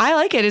like it. I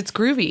like it. It's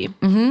groovy.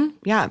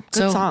 Yeah,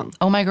 good song.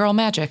 Oh My Girl,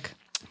 Magic.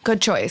 Good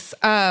choice.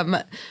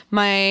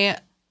 My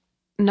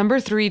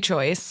number 3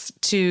 choice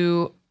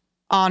to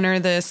honor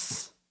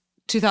this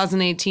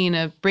 2018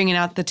 of bringing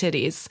out the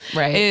titties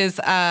is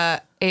a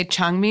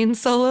Changmin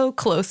solo,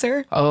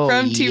 Closer,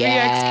 from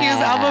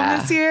TVXQ's album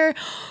this year.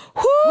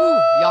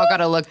 Woo! Y'all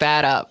gotta look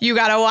that up. You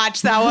gotta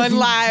watch that one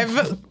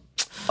live.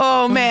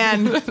 Oh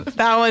man,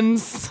 that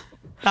one's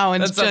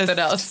That's just something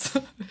else.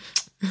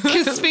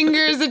 Kiss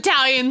fingers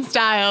Italian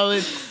style.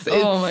 It's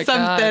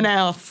something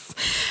else.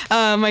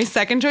 My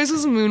second choice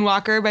was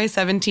Moonwalker by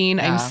 17.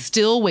 I'm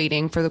still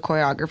waiting for the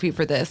choreography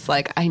for this.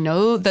 Like, I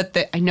know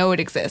that I know it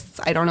exists.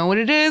 I don't know what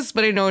it is,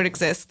 but I know it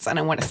exists and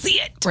I want to see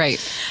it. Right.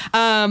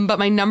 But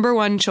my number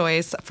one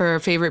choice for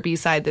favorite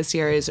B-side this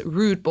year is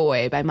Rude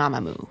Boy by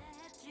Mamamoo.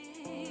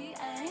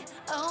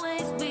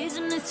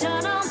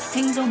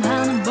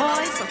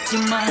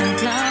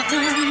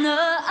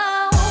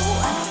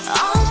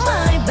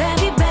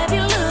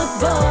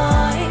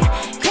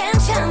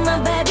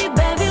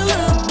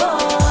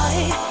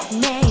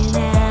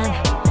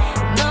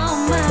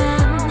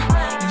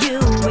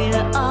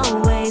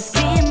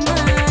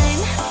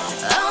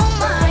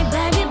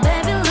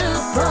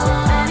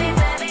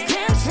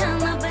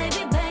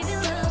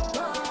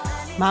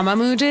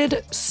 Mamamoo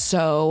did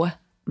so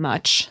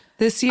much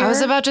this year. I was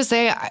about to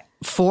say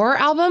 4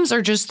 albums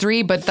or just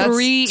 3, but that's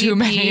 3 too EPs,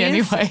 many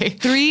anyway.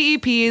 3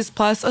 EPs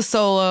plus a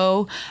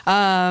solo,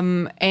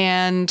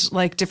 and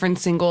like different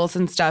singles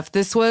and stuff.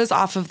 This was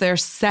off of their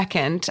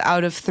second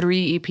out of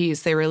 3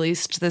 EPs they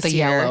released this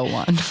year. The yellow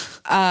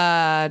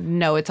one.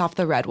 No, it's off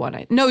the red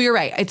one. No, you're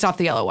right. It's off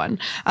the yellow one.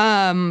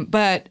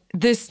 But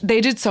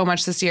they did so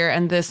much this year,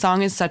 and this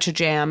song is such a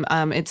jam.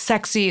 It's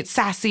sexy, it's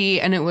sassy,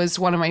 and it was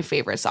one of my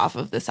favorites off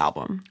of this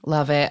album.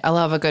 Love it. I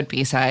love a good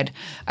B-side.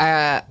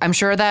 I'm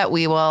sure that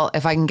we will,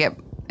 if I can get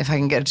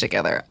it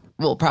together,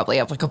 we'll probably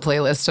have like a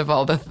playlist of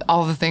all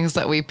the things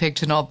that we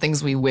picked and all the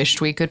things we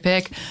wished we could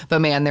pick. But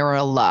man, there were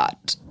a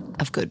lot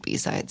of good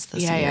B-sides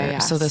this year. Yeah.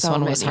 So this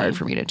one was hard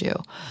for me to do.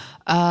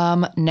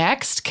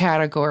 Next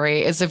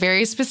category is a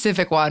very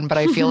specific one, but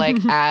I feel like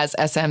as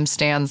SM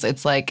stans,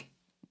 it's like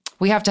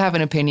we have to have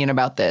an opinion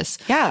about this.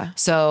 Yeah.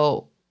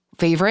 So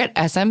favorite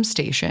SM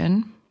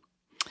station.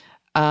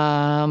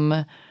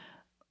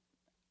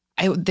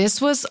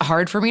 This was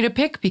hard for me to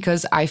pick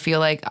because I feel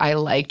like I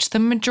liked the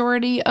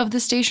majority of the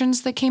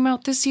stations that came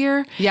out this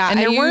year. Yeah, and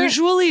I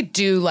usually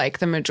do like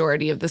the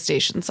majority of the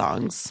station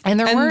songs. And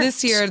there were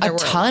this year there a were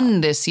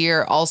ton this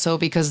year also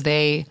because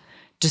they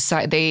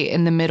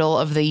in the middle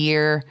of the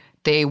year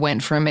they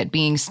went from it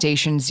being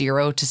Station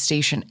 0 to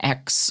Station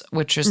X,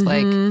 which is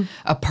like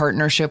a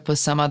partnership with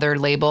some other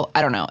label.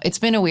 I don't know. It's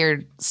been a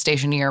weird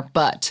station year,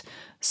 but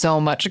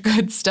so much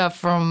good stuff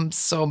from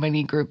so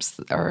many groups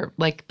or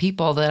like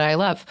people that I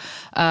love.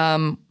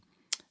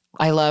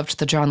 I loved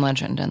the John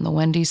Legend and the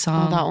Wendy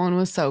song. Oh, that one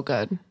was so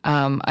good.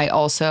 I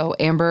also,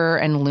 Amber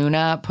and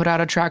Luna put out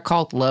a track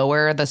called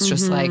Lower that's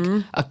just like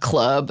a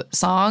club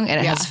song,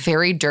 and it has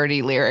very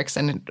dirty lyrics,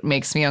 and it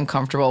makes me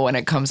uncomfortable when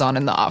it comes on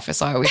in the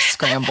office. I always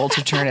scramble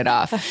to turn it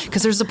off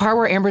because there's a part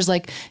where Amber's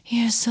like,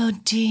 "You're so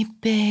deep,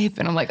 babe,"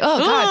 and I'm like, "Oh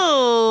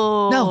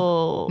God,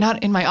 no,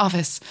 not in my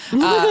office."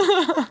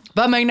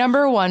 But my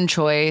number one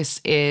choice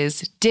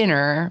is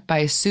Dinner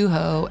by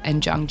Suho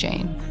and Jung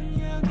Jane.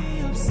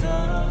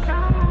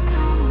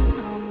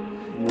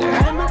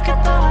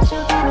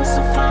 So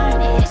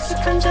fine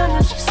익숙한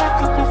저녁 식사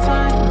could be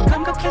fine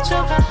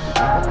감각해져가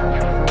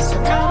So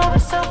go over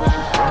so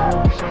well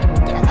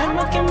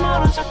알맞게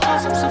멀어져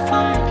cause I'm so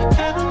fine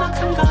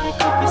개분막한 거리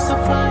could be so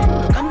fine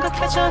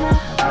감각하잖아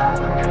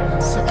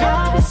So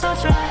God is so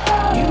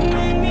dry You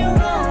made me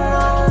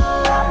wrong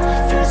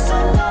Feel so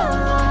low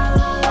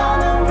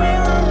I'm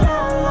real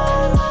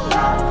low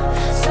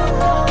So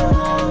low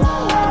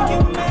You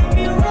made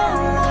me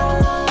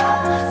wrong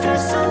Feel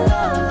so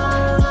low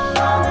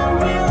I'm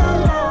real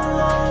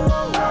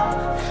low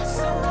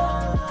So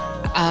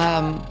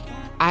low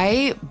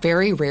I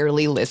very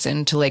rarely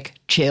listen to like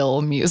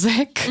chill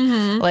music.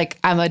 Like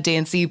I'm a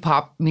dancey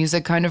pop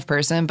music kind of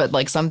person, but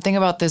like something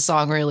about this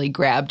song really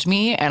grabbed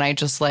me and I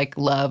just like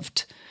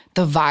loved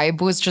the vibe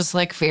was just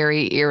like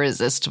very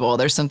irresistible.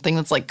 There's something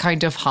that's like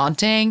kind of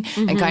haunting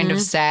and kind of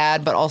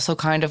sad, but also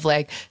kind of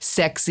like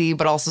sexy,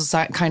 but also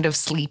kind of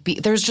sleepy.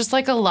 There's just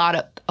like a lot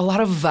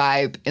of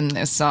vibe in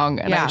this song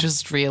and I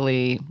just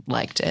really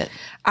liked it.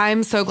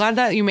 I'm so glad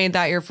that you made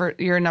that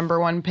your number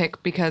one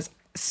pick because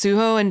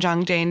Suho and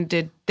Jung Jane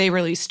they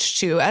released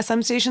 2 SM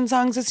Station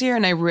songs this year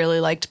and I really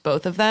liked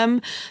both of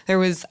them. There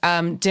was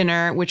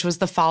Dinner, which was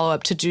the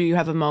follow-up to Do You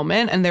Have a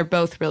Moment, and they're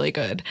both really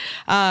good.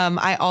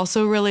 I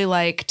also really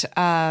liked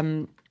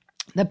the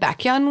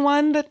Baekhyun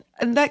one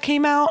that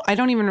came out. I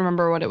don't even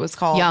remember what it was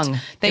called. Young.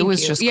 Thank It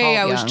was you. just yeah, called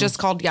it was Young. just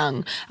called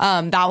Young.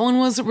 That one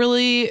was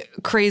really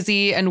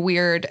crazy and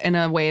weird in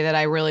a way that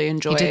I really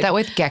enjoyed. He did that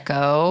with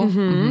Gecko.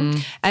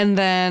 And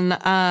then,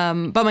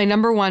 but my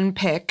number one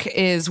pick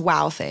is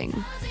Wow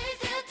Thing.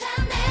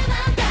 듯한 내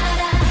맘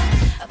따라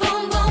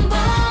봄봄봄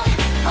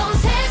온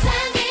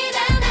세상이 다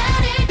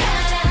나를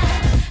따라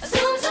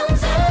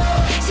숭숭숭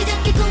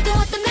시작이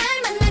꿈꿔왔던 날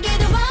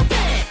만나기도 못해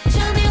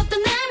처음이 없던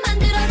날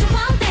만들어줘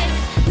원대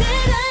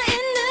내가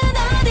있는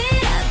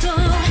어디라도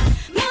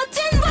멋진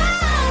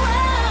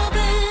와와빈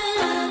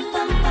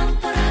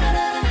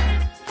빠람빰빰빠라라라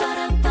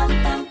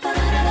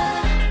빠람빰빰빠라라라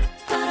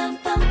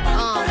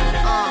빠람빰빰빠라라라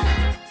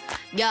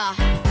야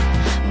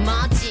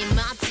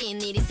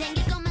멋진 일이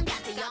생길 것만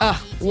같아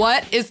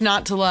What is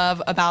not to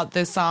love about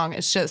this song?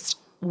 It's just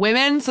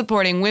women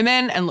supporting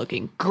women and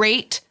looking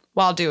great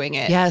while doing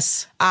it.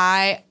 Yes.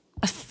 I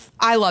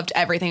loved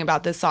everything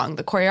about this song.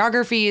 The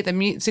choreography, the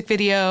music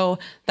video,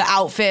 the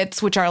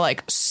outfits, which are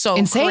like so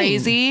Insane.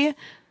 crazy.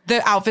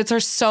 The outfits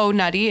are so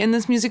nutty in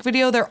this music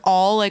video. They're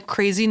all like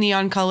crazy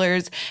neon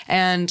colors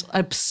and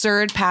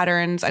absurd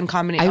patterns and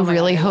combinations. I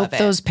really hope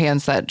those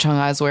pants that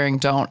Chungha is wearing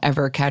don't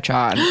ever catch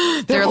on.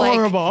 They're like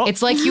horrible.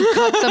 It's like you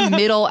cut the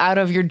middle out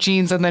of your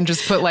jeans and then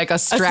just put like a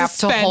strap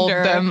to hold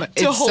them.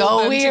 It's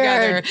so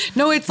weird.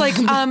 No, it's like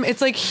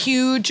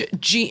huge.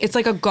 It's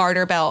like a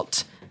garter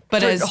belt.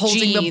 But as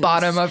holding the jeans.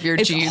 bottom of your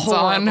It's jeans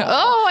horrible. on.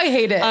 Oh, I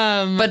hate it.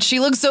 But she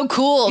looks so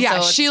cool.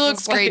 Yeah, so she it's looks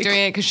just great like- doing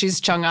it because she's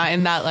Chungha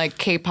in that like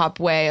K-pop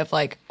way of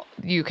like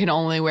you can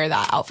only wear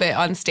that outfit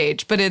on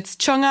stage. But it's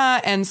Chungha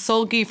and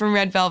Seulgi from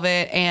Red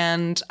Velvet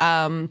and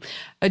a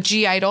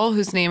G idol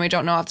whose name I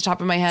don't know off the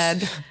top of my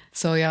head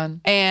Soyeon.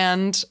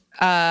 and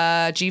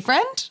G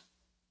Friend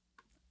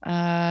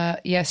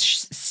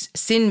Yes,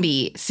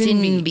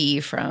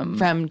 Sinbi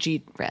from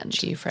G Friend.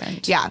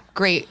 G-Friend. Yeah,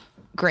 great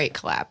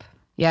collab.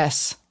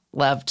 Yes,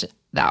 loved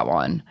that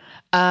one.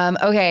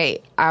 Okay,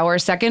 our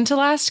second to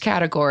last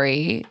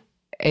category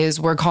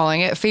is we're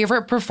calling it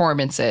favorite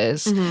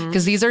performances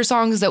because these are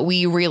songs that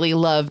we really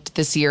loved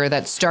this year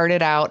that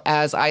started out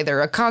as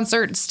either a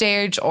concert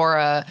stage or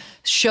a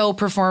show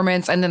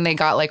performance and then they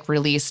got like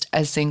released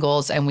as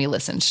singles and we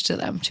listened to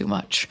them too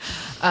much.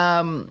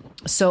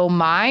 So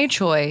my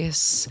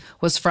choice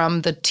was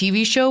from the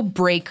TV show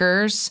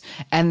Breakers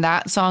and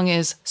that song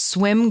is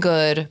Swim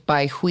Good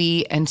by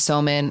Hui and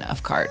Somin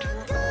of Card.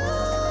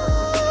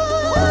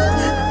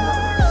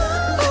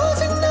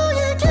 오직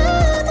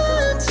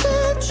너에게만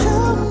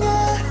집중해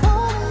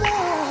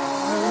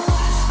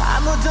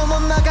아무도 못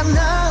막아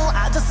now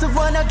I just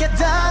wanna get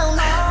down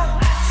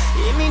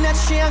이미 나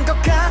취한 것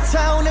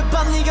같아 오늘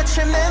밤 네가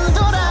제일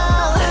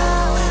맴돌아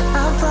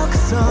I'm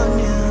focused on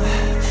you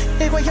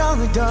일과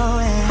 0을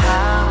더해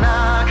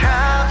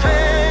하나가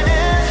되는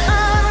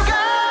순간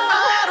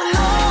I don't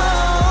know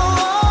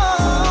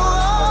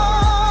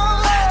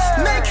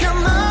Make your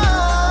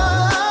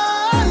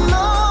mind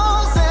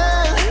knows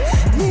it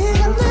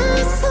네가 내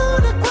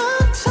손에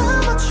꽉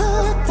잡아줄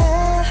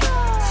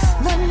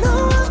때난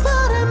너와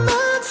발을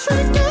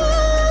맞출게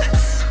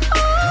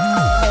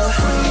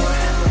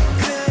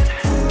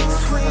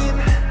Swim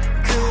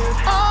good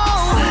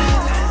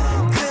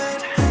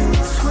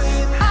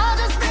Swim I'll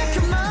just make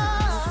your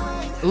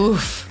mind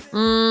Oof.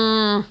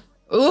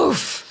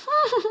 Oof.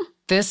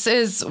 This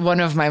is one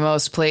of my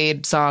most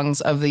played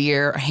songs of the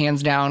year,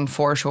 hands down,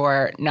 for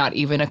sure. Not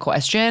even a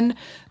question.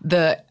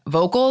 The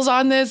vocals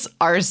on this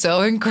are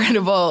so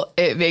incredible.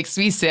 It makes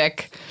me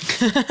sick.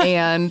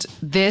 And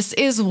this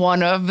is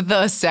one of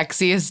the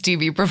sexiest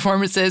TV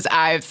performances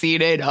I've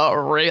seen in a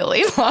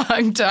really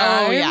long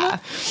time. Oh, yeah.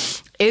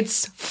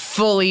 It's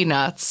fully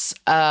nuts.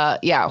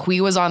 Hui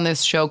was on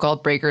this show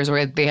called Breakers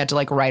where they had to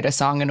like write a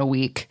song in a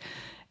week.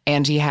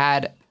 And he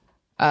had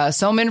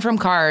Somin from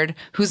Card,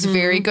 who's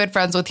very good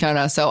friends with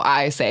Hyuna. So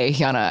I say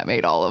Hyuna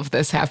made all of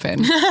this happen,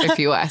 if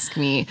you ask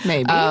me.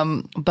 Maybe.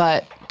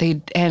 But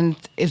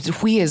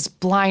Hui is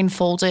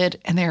blindfolded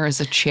and there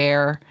is a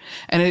chair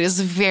and it is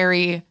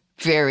very,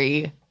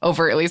 very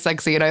overtly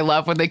sexy. And I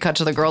love when they cut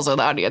to the girls in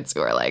the audience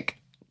who are like,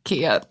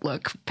 can't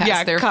look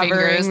past their covering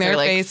fingers. their They're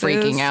like faces.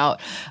 freaking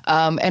out.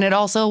 And it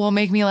also will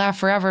make me laugh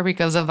forever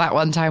because of that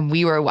one time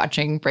we were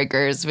watching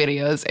Breakers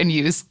videos and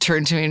you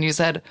turned to me and you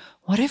said,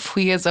 what if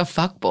Hui is a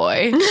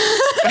fuckboy?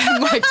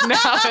 And like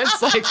now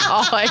it's like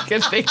all I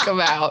can think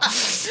about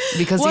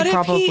because What he if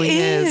probably he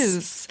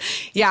is.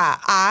 Yeah,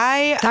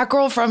 That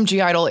girl from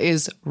G Idol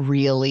is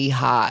really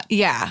hot.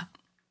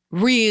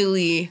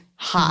 really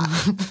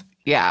hot.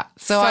 Yeah.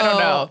 So I don't So-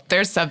 know.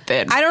 There's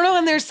something. I don't know,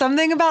 and there's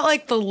something about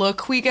like the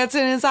look he gets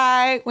in his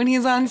eye when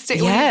he's on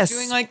stage, when Yes. he's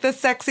doing like the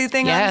sexy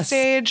thing on Yes.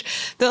 stage.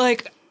 That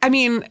like, I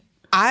mean,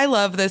 I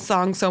love this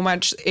song so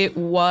much. It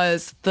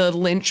was the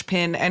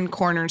linchpin and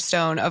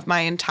cornerstone of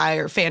my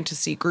entire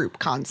fantasy group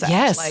concept.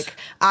 Yes. Like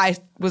I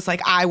was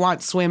like, I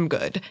want Swim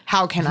Good.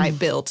 How can I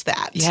build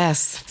that?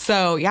 Yes.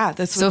 So yeah,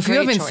 this was So if you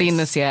great haven't choice. seen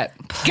this yet,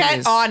 Get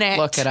please on it.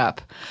 Look it up.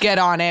 Get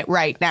on it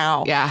right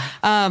now. Yeah.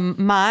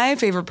 My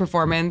favorite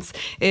performance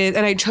is,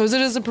 and I chose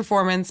it as a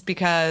performance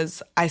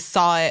because I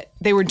saw it.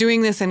 They were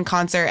doing this in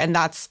concert, and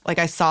that's like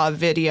I saw a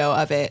video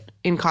of it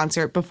in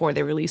concert before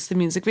they released the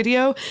music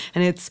video,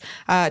 and it's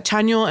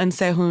Chanyeol and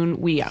Sehun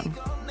Weyoung.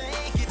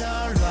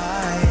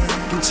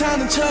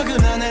 괜찮은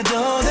척은 안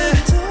해도 돼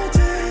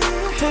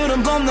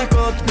푸른 봄날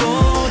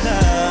꽃보다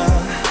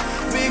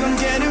We gon'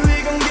 get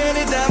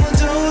it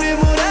아무도 우리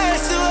못할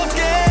수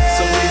없게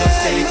So we don't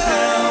stay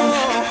down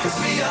Cause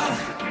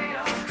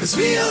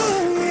we are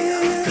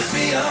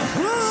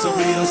So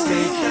we don't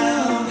stay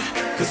down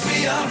Cause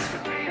we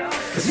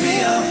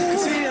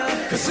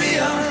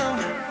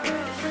are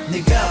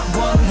네가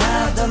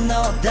원하던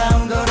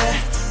너다운 거래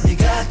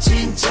네가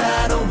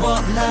진짜로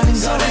원하는 거래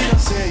So we don't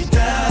stay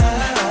down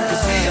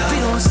Cause we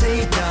don't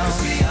stay down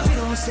We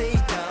don't stay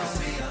down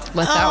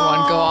Let that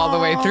one go all the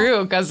way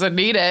through because I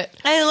need it.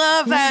 I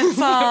love that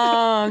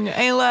song.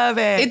 I love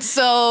it. It's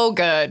so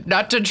good.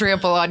 Not to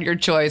trample on your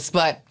choice,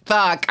 but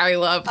fuck, I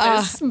love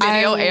this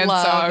video I and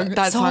love song.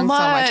 that so song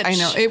much. so much. I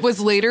know. It was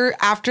later,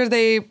 after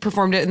they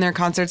performed it in their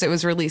concerts, it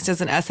was released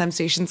as an SM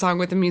Station song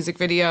with a music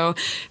video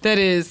that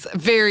is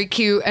very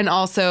cute and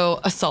also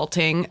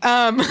assaulting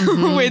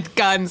with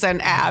guns and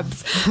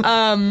abs.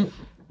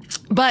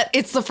 But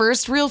it's the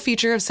first real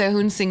feature of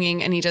Sehun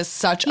singing, and he does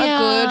such a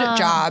good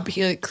job.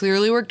 He like,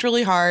 clearly worked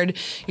really hard.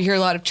 You hear a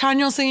lot of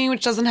Chanyeol singing,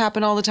 which doesn't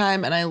happen all the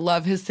time, and I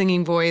love his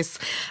singing voice.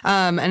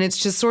 And it's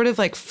just sort of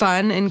like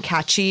fun and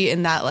catchy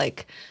in that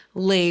like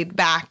laid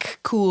back,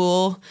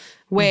 cool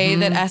way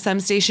that SM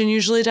Station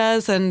usually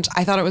does. And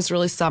I thought it was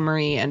really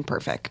summery and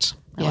perfect.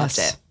 I loved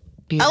it.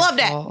 Beautiful. I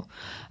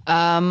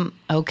loved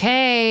it.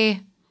 Okay,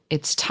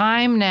 it's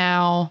time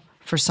now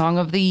for Song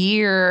of the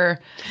Year.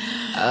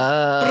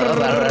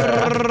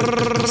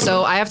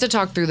 So I have to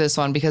talk through this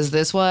one because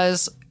this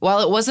was, while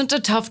it wasn't a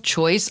tough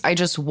choice, I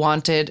just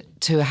wanted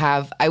to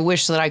have, I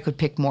wish that I could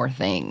pick more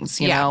things,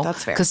 you know?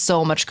 that's fair. Because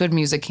so much good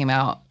music came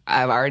out.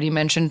 I've already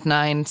mentioned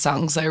 9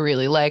 songs I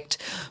really liked.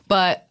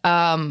 But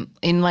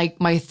in like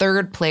my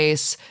third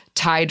place,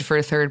 tied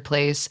for third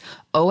place,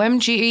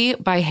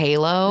 OMG by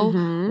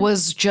Halo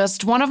was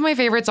just one of my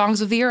favorite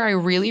songs of the year. I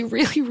really,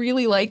 really,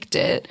 really liked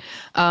it.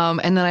 And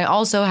then I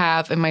also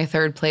have in my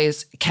third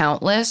place,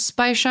 Countless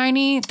by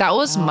Shiny. That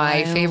was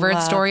my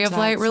favorite Story of loved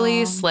Light that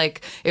release. song.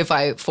 Like if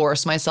I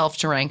force myself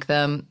to rank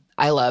them,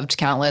 I loved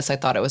Countless. I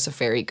thought it was a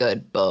very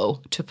good bow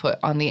to put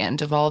on the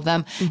end of all of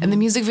them. And the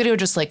music video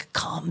just like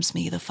calms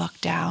me the fuck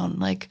down.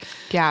 Like,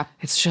 Yeah.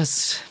 it's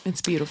just,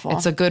 It's beautiful.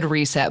 it's a good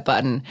reset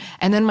button.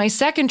 And then my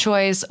second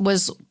choice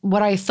was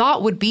what I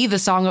thought would be the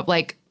song of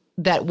like,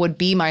 that would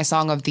be my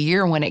song of the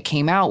year when it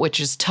came out, which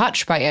is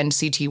Touch by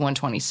NCT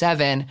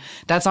 127.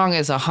 That song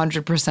is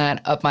 100%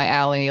 up my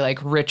alley, like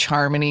rich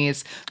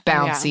harmonies,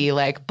 bouncy,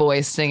 like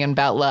boys singing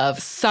about love.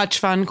 such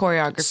fun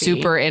choreography.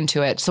 Super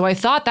into it. So I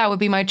thought that would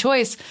be my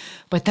choice.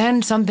 But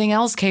then something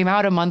else came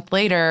out a month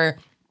later,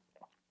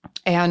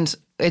 and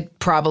it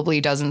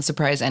probably doesn't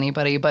surprise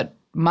anybody, but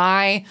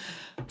my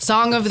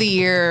song of the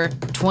year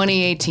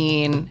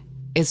 2018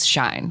 is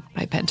Shine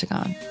by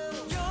Pentagon.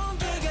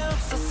 용기가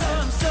없어서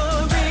I'm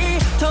sorry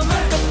더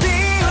많고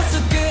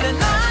비웃어 그래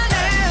나는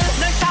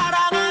널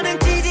사랑하는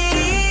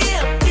찌질이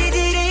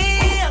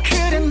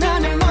그래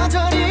나는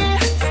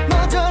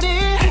머저리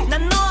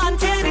난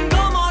너한테는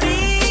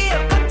거머리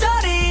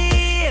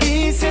겉절이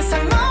이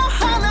세상 너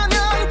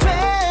하나면 돼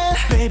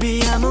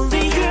Baby I'm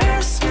only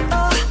yours I'm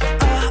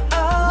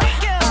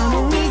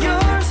only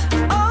yours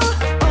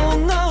oh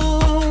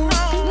no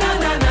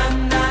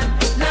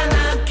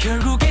나나나나나나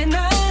결국에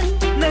난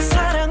내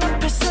사랑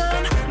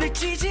앞에선 늘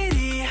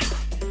찌질이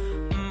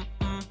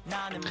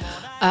나는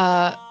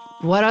뭐라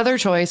What other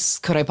choice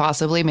could I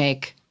possibly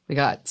make We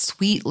got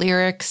sweet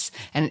lyrics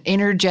and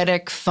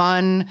energetic,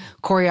 fun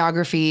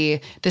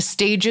choreography. The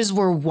stages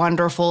were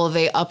wonderful.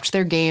 They upped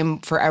their game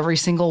for every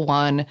single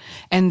one.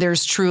 And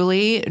there's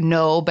truly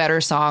no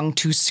better song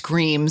to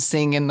scream,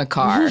 sing in the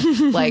car.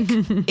 Like,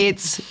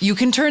 you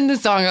can turn the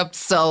song up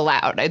so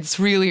loud. It's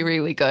really,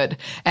 really good.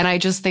 And I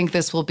just think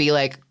this will be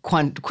like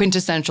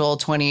quintessential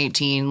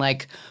 2018,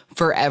 like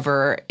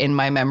forever in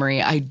my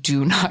memory. I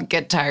do not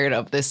get tired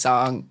of this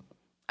song.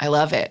 I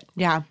love it.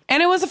 Yeah.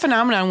 And it was a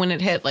phenomenon when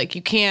it hit. Like,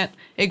 you can't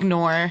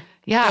ignore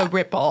the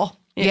ripple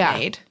it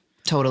made.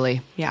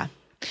 Totally. Yeah.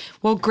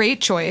 Well, great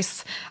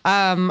choice.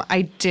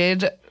 I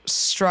did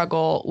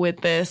struggle with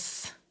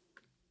this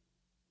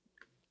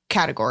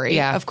category,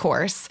 of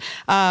course.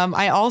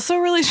 I also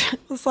really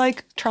was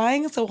like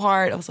trying so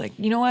hard. I was like,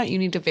 you know what? You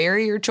need to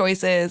vary your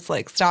choices.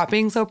 Like, stop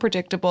being so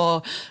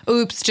predictable.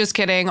 Oops, just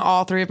kidding.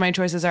 All 3 of my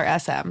choices are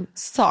SM.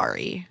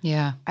 Sorry.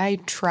 Yeah. I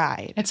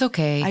tried. It's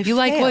okay. I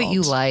like what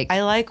you failed. like.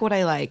 I like what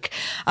I like.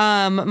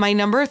 My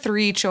number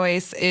 3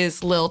 choice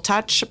is Lil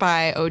Touch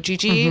by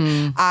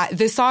OGG.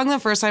 This song, the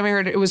first time I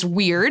heard it, it was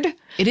weird.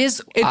 It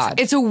is odd.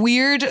 It's a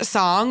weird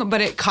song, but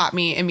it caught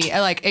me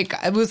immediately. Like,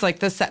 it was like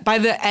by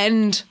the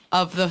end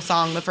of the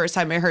song, the first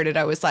time I heard it,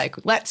 I was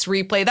like, let's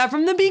replay that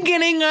from the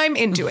beginning. I'm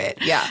into it.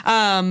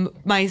 Yeah.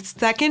 My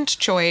second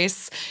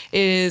choice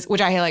is,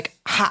 which I like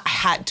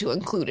had to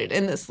include it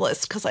in this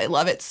list because I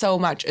love it so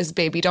much, is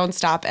Baby Don't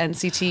Stop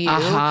NCTU.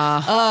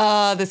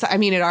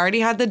 It already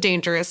had the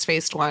Dangerous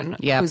Faced one,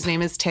 whose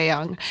name is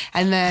Taeyong.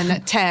 And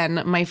then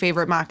 10, my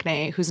favorite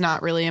maknae, who's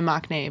not really a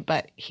maknae,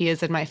 but he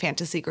is in my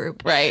fantasy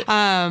group. Right.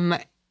 Oh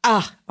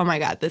my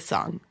God, this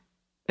song.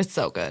 It's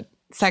so good.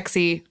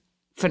 Sexy,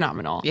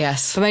 phenomenal.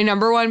 Yes. But my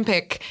number 1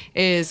 pick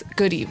is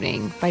Good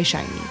Evening by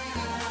SHINee.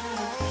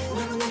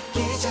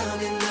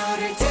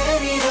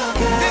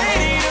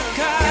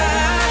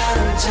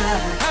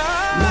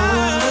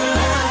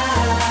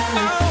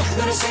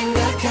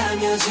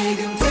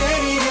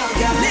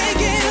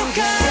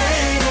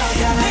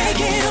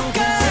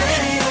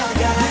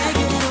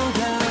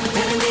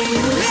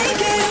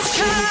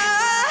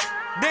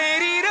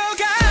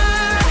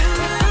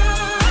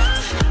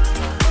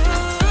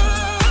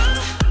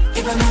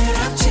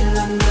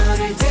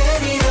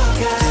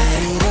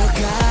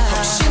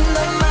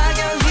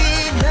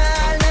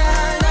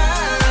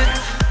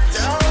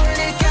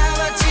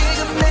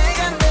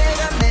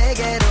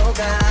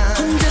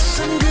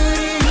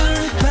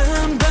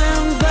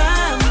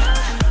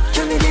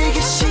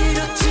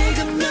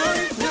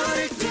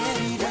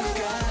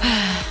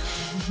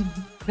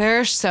 There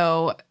are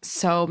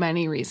so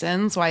many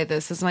reasons why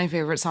this is my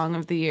favorite song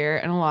of the year,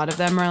 and a lot of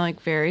them are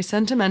like very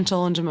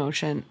sentimental and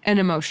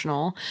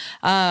emotional.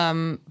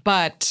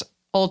 But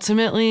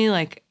ultimately,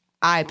 like,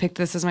 I picked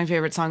this as my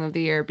favorite song of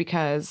the year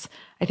because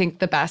I think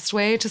the best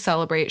way to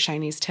celebrate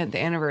SHINee's 10th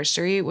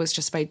anniversary was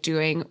just by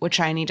doing what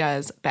SHINee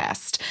does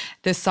best.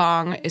 This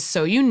song is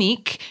so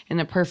unique in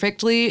a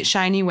perfectly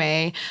SHINee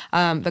way.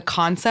 The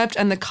concept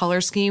and the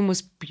color scheme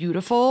was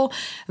beautiful.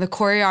 The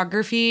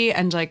choreography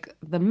and like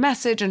the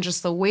message and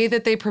just the way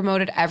that they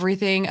promoted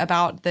everything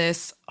about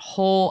this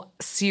whole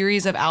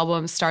series of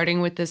albums,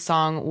 starting with this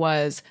song,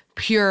 was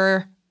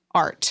pure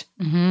art.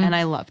 And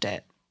I loved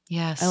it.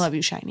 Yes. I love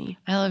you, SHINee.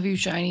 I love you,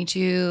 SHINee,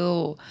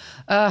 too.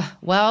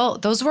 Well,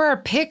 those were our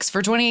picks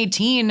for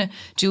 2018.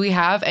 Do we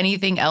have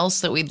anything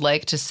else that we'd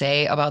like to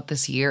say about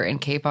this year in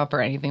K-pop, or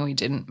anything we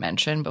didn't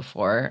mention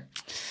before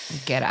we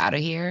get out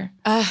of here?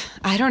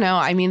 I don't know.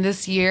 I mean,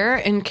 this year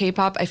in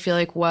K-pop, I feel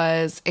like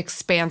was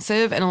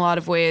expansive in a lot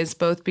of ways,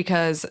 both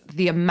because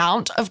the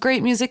amount of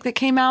great music that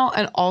came out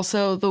and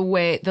also the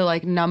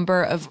like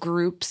number of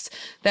groups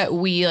that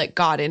we like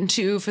got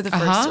into for the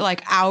first,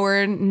 like,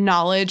 our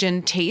knowledge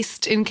and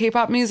taste in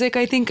K-pop music,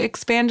 I think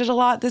expanded a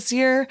lot this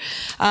year.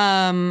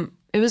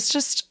 It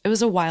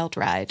was a wild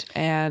ride,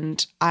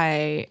 and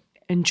I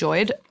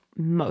enjoyed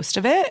most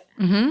of it.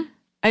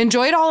 I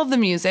enjoyed all of the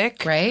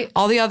music. Right.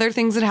 All the other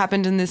things that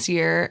happened in this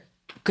year.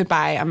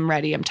 Goodbye. I'm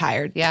ready. I'm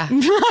tired. Yeah.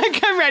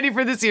 Like, I'm ready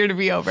for this year to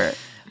be over.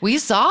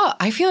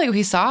 I feel like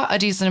we saw a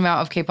decent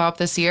amount of K-pop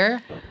this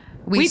year.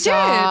 We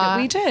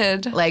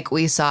did. Like,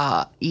 we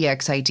saw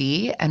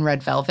EXID and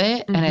Red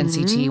Velvet and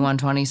NCT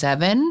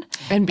 127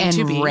 and B2B.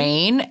 and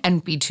Rain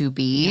and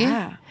B2B.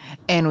 Yeah.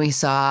 And we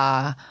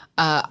saw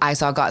I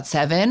saw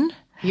GOT7.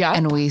 Yeah.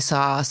 And we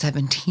saw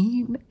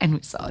 17 and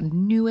we saw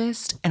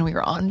Newest and we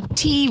were on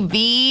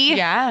TV.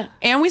 Yeah.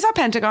 And we saw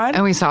Pentagon.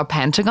 And we saw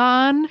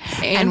Pentagon.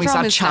 And we saw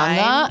Promise Chang'e.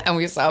 Nine. And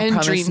we saw And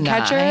Promise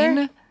Dreamcatcher.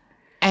 9.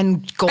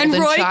 And Golden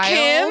and Roy Child.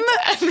 Kim.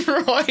 And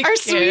Roy Kim. Our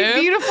sweet,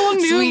 beautiful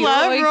new Sweet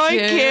love, Roy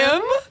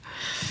Kim.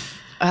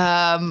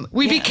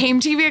 We became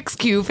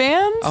TVXQ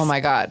fans. Oh my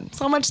God.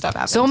 So much stuff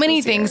happened. So many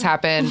this year. things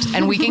happened,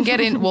 and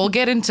we'll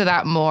get into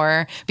that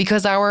more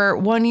because our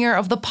 1 year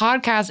of the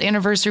podcast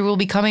anniversary will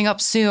be coming up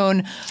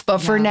soon. But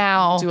for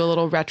now, Do a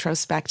little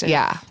retrospective.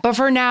 yeah. But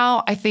for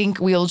now, I think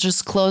we'll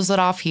just close it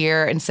off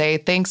here and say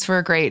thanks for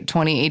a great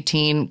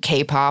 2018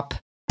 K-pop.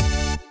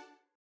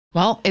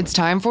 Well, it's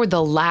time for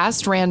the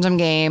last random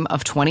game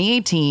of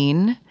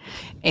 2018.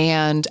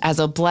 And as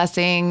a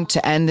blessing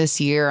to end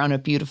this year on a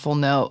beautiful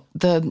note,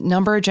 the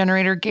number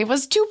generator gave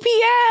us 2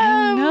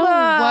 p.m. No,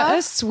 what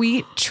a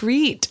sweet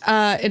treat.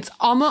 It's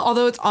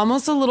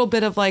almost a little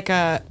bit of like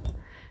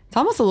it's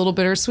almost a little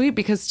bittersweet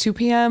because 2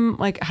 p.m.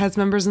 like has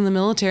members in the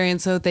military,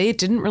 and so they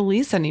didn't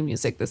release any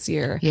music this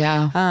year.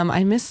 Yeah.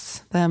 I miss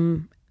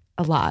them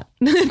a lot.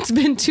 It's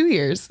been 2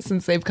 years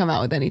since they've come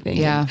out with anything.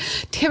 Yeah. And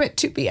damn it,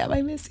 2 p.m.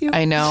 I miss you.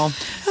 I know.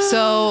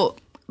 So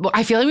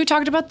I feel like we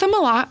talked about them a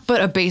lot,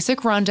 but a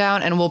basic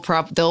rundown, and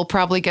they'll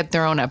probably get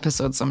their own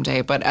episode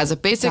someday. But as a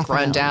basic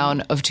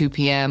rundown of 2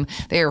 p.m.,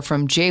 they are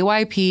from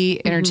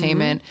JYP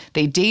Entertainment.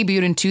 They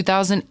debuted in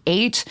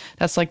 2008.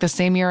 That's like the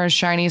same year as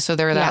SHINee, so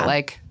they're that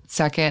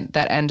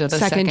end of the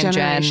second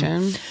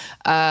generation.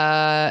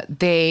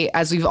 They,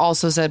 as we've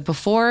also said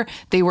before,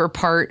 there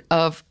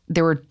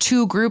were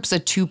two groups, a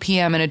 2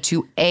 p.m. and a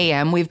 2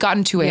 a.m. We've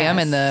gotten 2 a.m.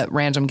 in the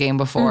random game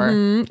before.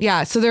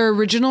 Yeah, so their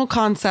original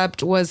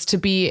concept was to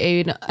be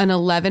an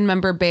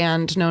 11-member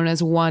band known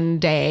as One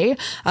Day,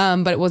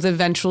 but it was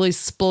eventually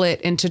split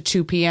into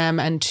 2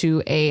 p.m. and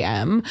 2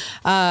 a.m.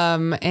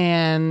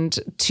 And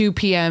 2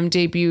 p.m.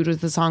 debuted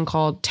with a song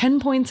called 10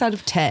 Points Out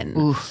of 10.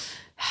 Ooh.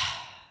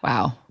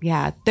 Wow.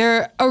 Yeah,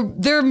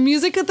 their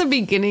music at the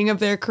beginning of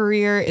their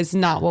career is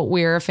not what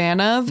we're a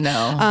fan of.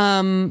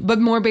 No. But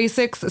more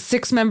basics,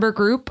 6-member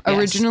group,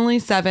 originally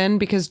 7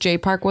 because Jay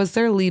Park was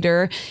their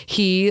leader.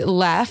 He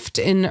left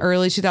in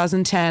early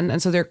 2010.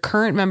 And so their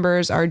current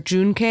members are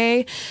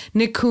Junkei,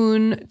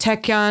 Nichkhun,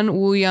 Taecyeon,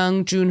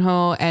 Wooyoung,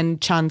 Junho,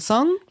 and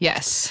Chansung.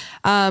 Yes.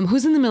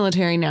 Who's in the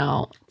military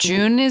now?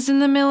 Jun is in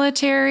the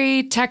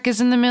military, Tech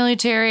is in the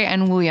military,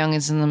 and Wooyoung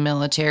is in the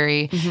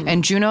military.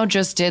 And Juno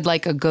just did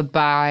like a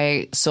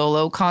goodbye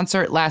solo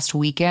concert last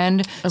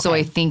weekend. So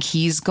I think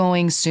he's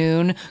going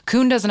soon.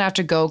 Kun doesn't have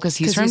to go because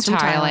he's from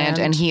Thailand,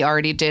 and he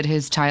already did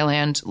his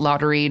Thailand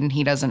lottery and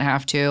he doesn't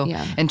have to.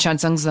 Yeah. And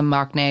Chansung's the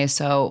maknae,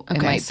 so it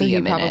might be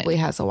a minute. He probably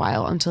has a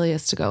while until he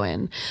has to go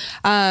in.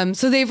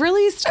 So they've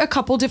released a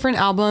couple different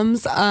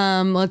albums.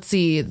 Let's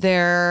see.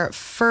 Their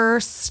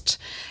first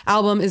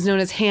album is known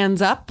as Hands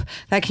Up.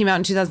 That came out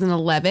in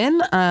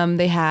 2011.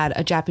 They had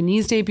a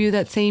Japanese debut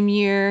that same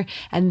year,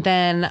 and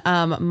then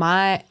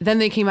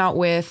they came out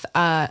with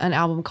an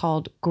album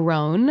called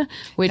Grown,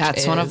 which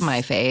that's is one of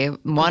my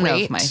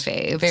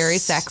faves. Very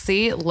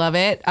sexy, love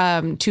it.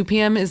 2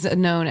 p.m. is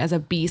known as a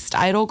Beast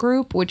Idol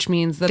group, which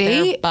means that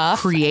They they're buff.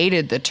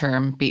 created the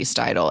term Beast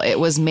Idol. It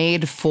was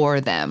made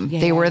for them.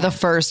 They were the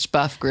first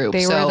buff group.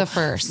 They were the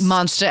first.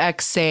 Monsta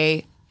X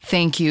say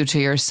thank you to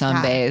your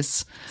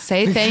sunbaes.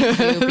 Say thank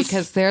you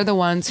because they're the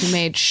ones who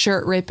made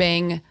shirt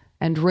ripping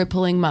and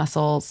rippling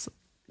muscles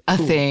a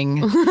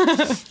thing.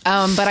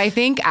 But I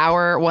think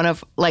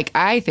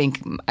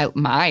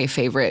my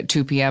favorite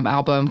 2 p.m.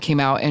 album came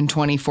out in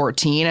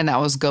 2014, and that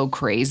was Go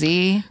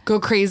Crazy. Go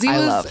Crazy. I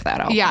love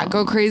that album. Yeah,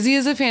 Go Crazy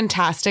is a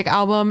fantastic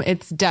album.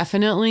 It's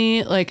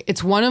definitely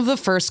it's one of the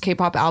first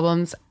K-pop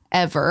albums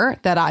ever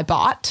that I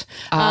bought.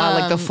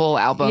 Like the full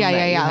album. Yeah.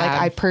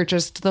 Like I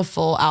purchased the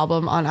full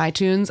album on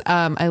iTunes.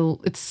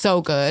 It's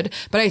so good.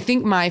 But I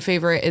think my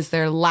favorite is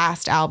their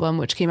last album,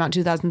 which came out in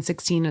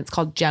 2016. It's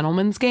called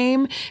Gentleman's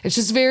Game. It's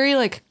just very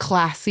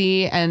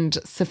classy and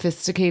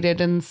sophisticated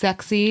and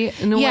sexy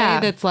in a way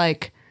that's I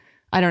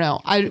don't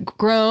know.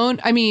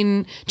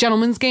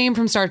 Gentleman's Game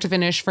from start to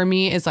finish for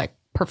me is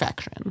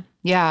perfection.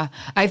 Yeah,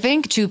 I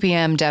think 2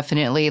 p.m.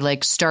 definitely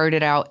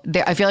started out.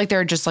 I feel like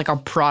they're just a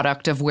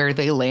product of where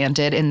they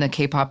landed in the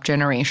K-pop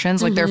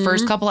generations. Their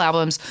first couple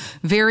albums,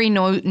 very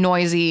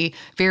noisy,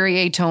 very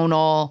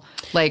atonal,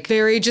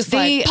 very just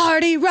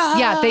party rock.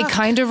 Yeah, they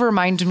kind of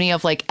remind me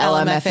of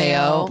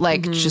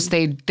LMFAO. Just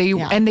they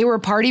and they were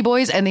party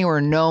boys, and they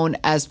were known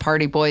as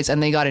party boys,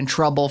 and they got in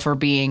trouble for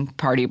being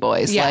party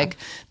boys. Yeah.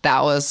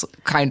 That was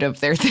kind of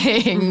their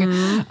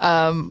thing.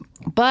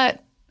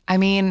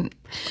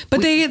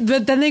 But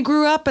then they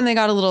grew up and they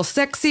got a little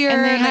sexier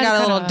and they got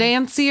a little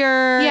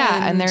dancier.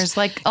 Yeah, and there's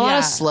a lot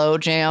of slow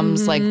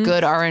jams,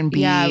 good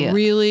R&B. Yeah,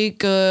 really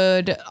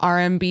good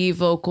R&B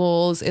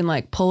vocals in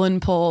Pull and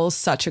Pull,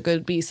 such a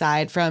good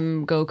B-side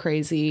from Go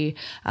Crazy.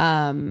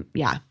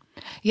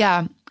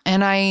 Yeah,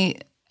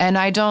 and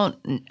I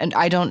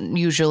don't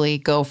usually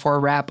go for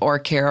rap or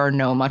care or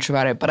know much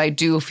about it, but I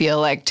do feel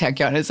like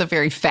Taecyeon is a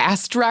very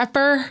fast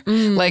rapper.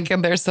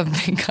 And there's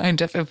something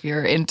kind of, if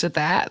you're into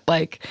that,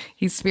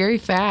 he's very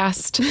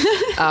fast.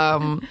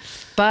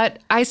 But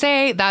I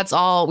say that's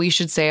all we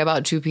should say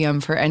about 2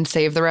 p.m. and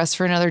save the rest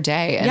for another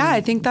day. And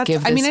I think that's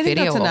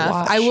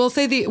enough. I will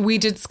say we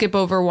did skip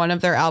over one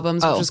of their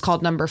albums, which was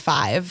called Number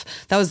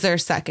 5. That was their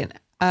second,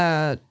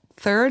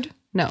 third.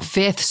 No.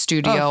 5th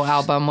studio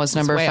album was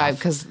Number 5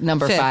 because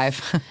Number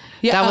 5.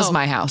 Yeah, that was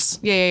My House.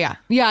 Yeah.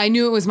 Yeah, I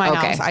knew it was My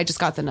House. I just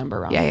got the number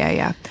wrong.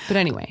 Yeah. But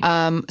anyway.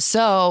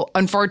 So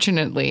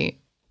unfortunately,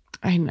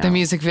 I know. The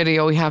music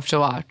video we have to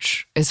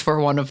watch is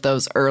for one of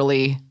those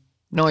early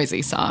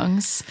noisy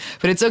songs.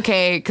 But it's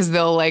okay because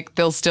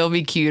they'll still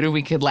be cute and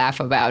we could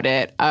laugh about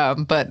it.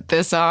 But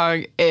this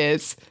song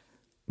is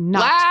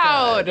not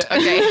Loud. good.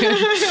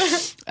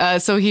 Okay.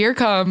 So here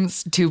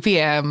comes 2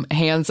 p.m.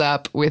 Hands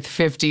Up with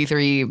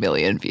 53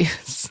 million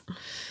views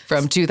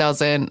from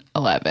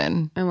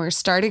 2011. And we're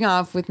starting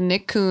off with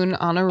Nick Kuhn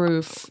on a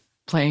roof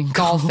Playing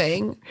golf.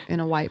 golfing in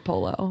a white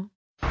polo.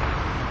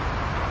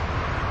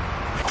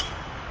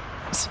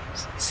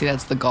 See,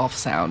 that's the golf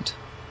sound.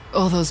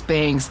 Oh, those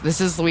bangs.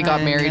 This is We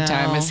Got I Married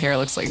time. know. His hair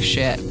looks like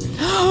shit.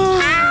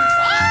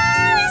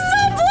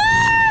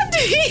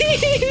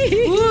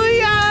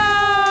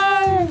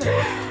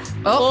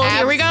 Oh, abs.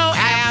 here we go.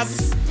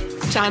 Abs.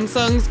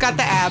 Chansung's got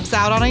the abs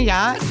out on a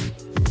yacht.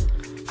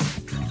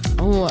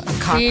 Oh,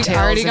 Cocktails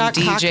already and got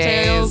DJs.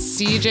 cocktails,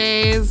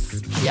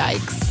 DJs.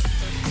 Yikes.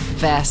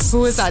 Vests.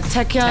 Who is that?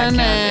 Taecyeon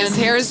and His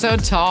hair is so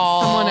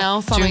tall. someone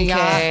else on a Junkei. yacht.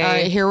 All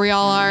right, here we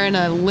all are in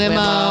a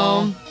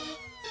limo.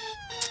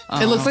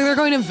 It looks like they're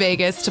going to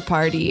Vegas to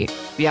party.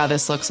 Yeah,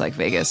 this looks like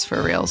Vegas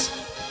for reals.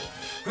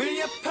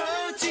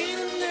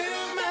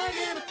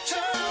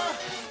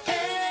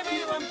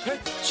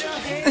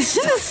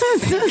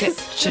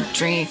 Get your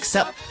drinks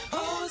up.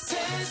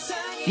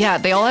 Yeah,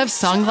 they all have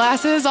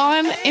sunglasses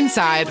on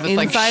inside with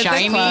like Inside the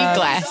shiny club.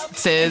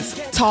 glasses,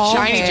 Tall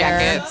shiny hair.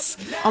 jackets.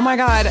 Oh my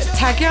God.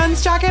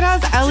 Taecyeon's jacket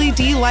has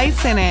LED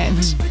lights in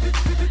it.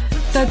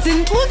 That's in.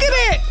 Look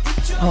at it.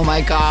 Oh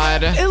my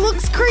god. It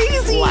looks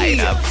crazy. Light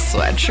up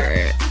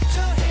sweatshirt.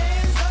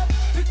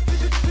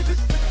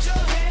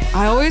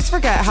 I always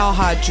forget how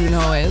hot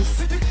Juno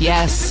is.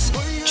 Yes.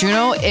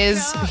 Juno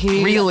is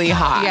really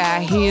hot. Yeah,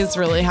 he is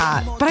really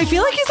hot. But I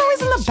feel like he's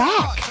always in the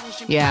back.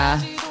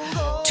 Yeah.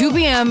 2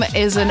 p.m.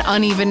 is an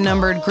uneven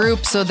numbered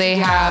group, so they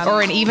have,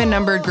 or an even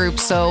numbered group,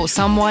 so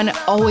someone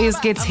always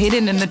gets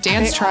hidden in the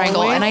dance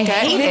triangle, and I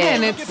hate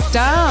it. It's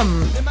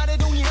dumb.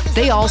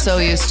 They also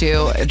used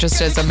to,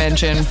 just as I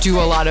mentioned, do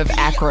a lot of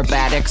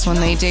acrobatics when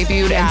they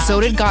debuted, and so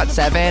did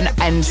GOT7.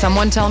 And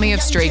someone tell me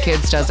if Stray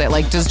Kids does it.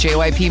 Like, does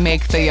JYP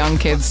make the young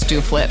kids do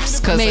flips?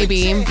 'Cause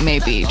Maybe.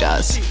 Maybe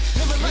does.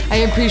 I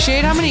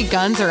appreciate how many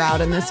guns are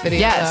out in this video.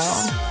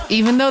 Yes. though.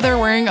 Even though they're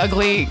wearing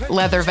ugly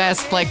leather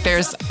vests, like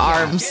there's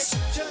arms.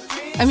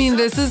 I mean,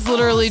 this is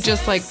literally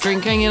just like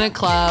drinking in a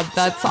club.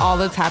 That's all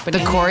that's The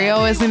happening.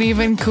 choreo isn't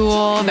even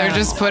cool. They're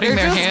just putting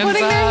They're their just hands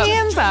putting up. their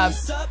hands up.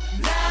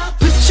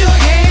 Put your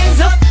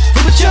hands up,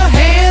 put your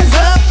hands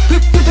up,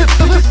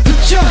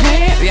 put your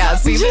hands. Yeah,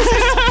 see, this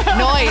is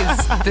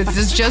noise. This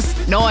is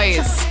just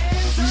noise.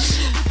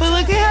 But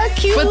look at how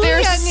cute. But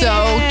they're Young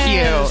so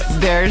is.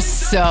 cute. They're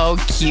so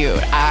cute.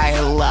 I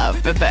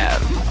love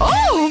them.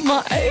 Oh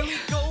my.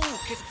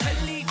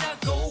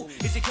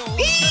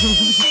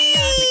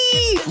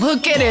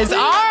 Look at his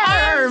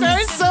arms.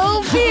 They're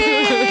so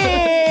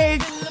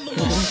big.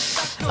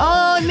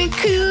 Oh, Nick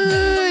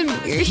Kuhn.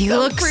 You're He so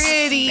looks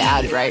pretty.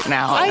 sad right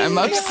now, and I'm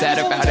upset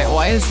about it.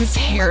 Why is his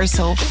hair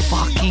so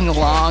fucking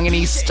long and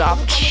he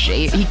stopped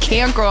shaving? He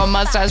can't grow a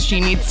mustache. He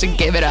needs to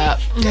give it up.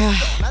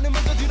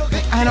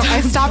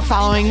 I stopped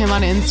following him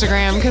on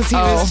Instagram because he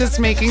was just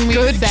making me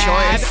Good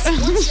sad.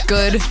 choice.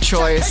 Good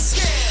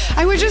choice.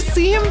 I would just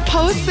see him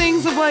post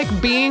things of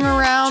like being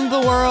around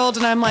the world,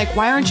 and I'm like,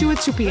 why aren't you with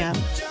 2 p.m.?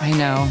 I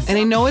know. And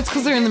I know it's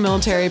because they're in the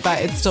military,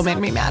 but it still made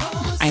me mad.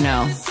 I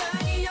know.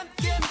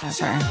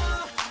 Whatever.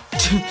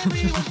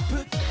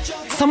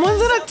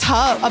 Someone's in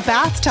a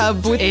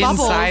bathtub with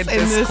Inside bubbles in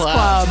this this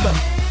club.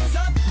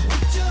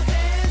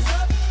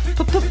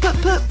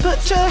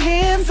 Put your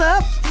hands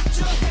up.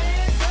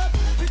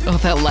 Oh,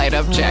 that light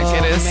up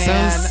jacket is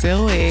man. so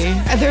silly.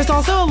 And there's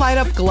also a light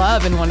up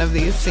glove in one of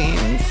these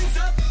scenes.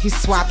 He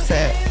swaps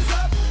it.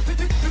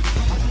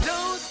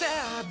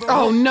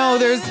 Oh no,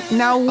 there's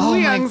now Woo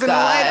Young's in the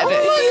light.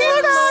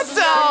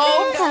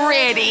 Oh, so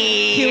pretty.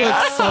 he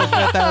looks so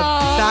good.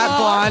 That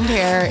blonde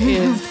hair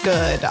is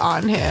good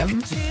on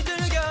him.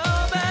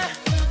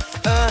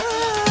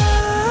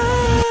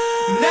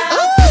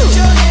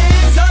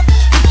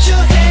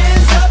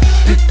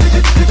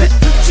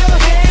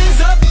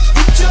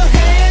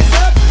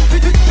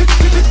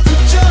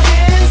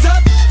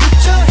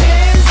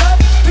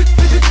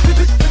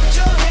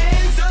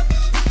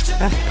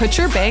 Put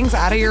your bangs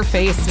out of your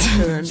face,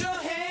 Coon.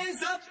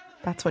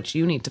 That's what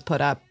you need to put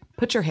up.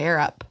 Put your hair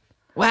up.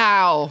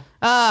 Wow.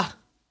 Ah,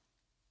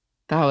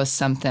 That was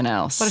something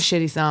else. what a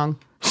shitty song.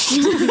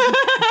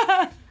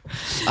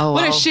 oh,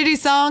 What a well. shitty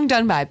song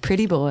done by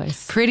Pretty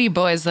Boys. Pretty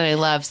boys that I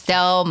love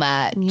so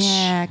much.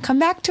 Yeah, come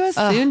back to us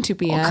soon, 2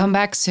 p.m. I'll come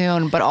back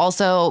soon, but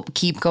also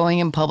keep going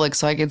in public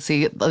so I can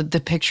see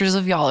the pictures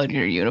of y'all in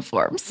your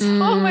uniforms.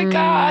 Oh my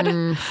God.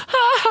 Ooh,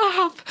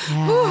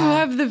 I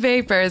have the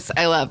vapors.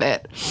 I love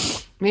it.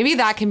 Maybe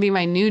that can be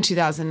my new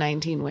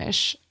 2019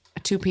 wish. A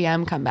 2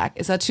 p.m. comeback.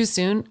 Is that too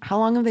soon? How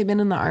long have they been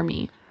in the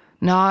army?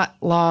 Not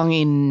long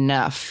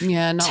enough.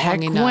 Yeah, not Tech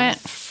long enough. went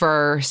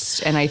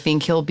first, and I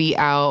think he'll be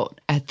out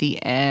at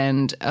the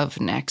end of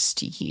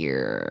next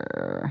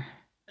year.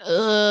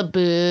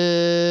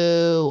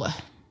 Boo.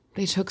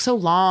 They took so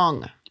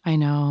long. I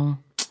know.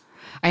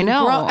 And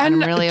I'm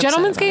really upset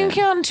Gentleman's about Game it.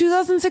 came out in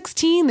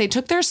 2016. They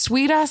took their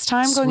sweet ass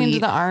time going into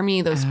Sweet the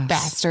army, those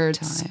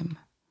bastards. Time.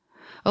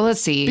 Oh,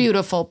 let's see.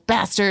 Beautiful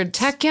bastard.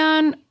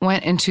 Taecyeon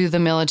went into the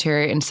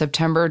military in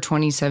September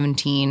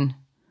 2017.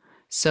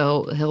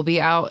 So he'll be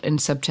out in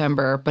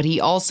September, but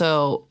he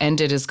also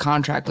ended his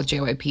contract with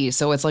JYP.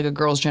 So it's like a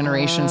Girls'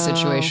 Generation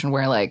situation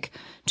where like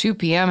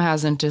 2PM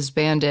hasn't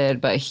disbanded,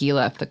 but he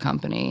left the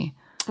company.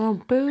 Oh,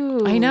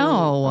 boo. I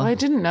know. Oh, I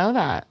didn't know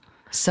that.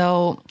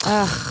 So,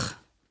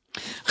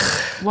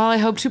 Well, I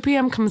hope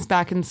 2PM comes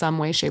back in some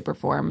way, shape, or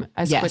form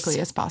as Yes. quickly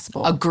as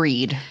possible.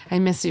 agreed. I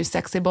miss you,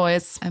 sexy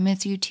boys. I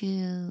miss you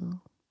too.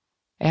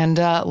 And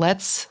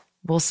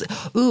we'll see.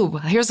 Ooh,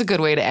 here's a good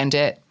way to end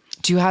it.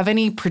 Do you have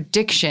any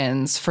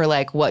predictions for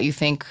like what you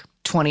think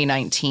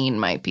 2019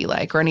 might be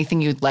like, or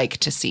anything you'd like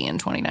to see in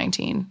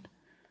 2019?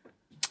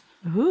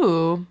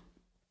 Ooh.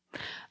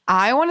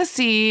 I want to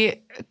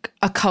see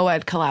a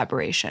co-ed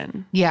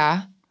collaboration.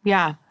 Yeah,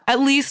 Yeah. At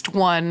least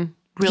one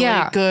really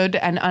Yeah. good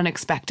and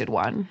unexpected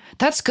one.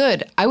 that's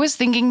good. I was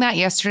thinking that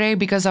yesterday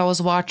because I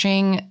was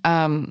watching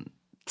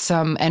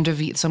some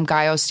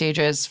Gaio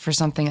stages for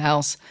something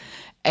else,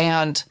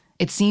 and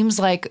it seems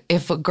like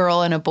if a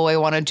girl and a boy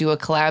want to do a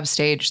collab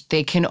stage,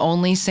 they can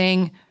only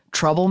sing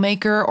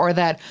Troublemaker or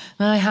that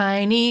My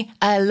Heiny,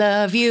 I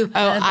love you.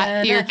 Oh,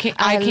 Eye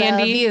Candy?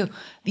 love you.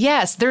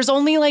 Yes, there's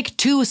only like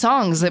 2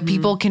 songs that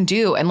people can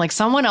do, and like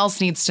someone else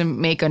needs to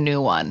make a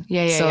new one.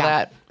 Yeah, so yeah.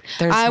 that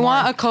there's I more.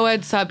 want a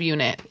co-ed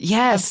subunit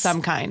yes of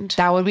some kind.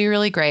 That would be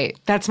really great.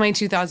 That's my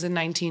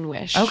 2019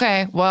 wish.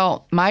 Okay,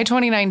 well, my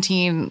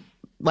 2019,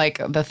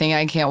 like the thing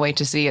I can't wait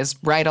to see is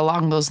right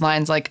along those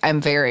lines. Like I'm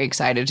very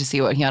excited to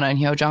see what Hyuna and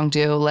Hyojong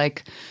do.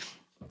 Like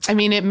I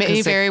mean, it may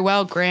 'Cause very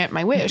well grant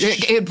my wish.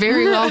 it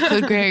very well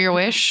could grant your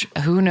wish.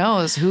 Who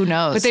knows? Who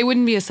knows? But they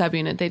wouldn't be a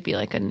subunit. They'd be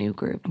like a new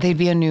group. They'd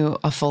be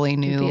a fully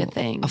new be a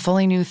thing. a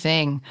fully new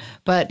thing.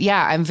 But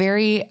yeah,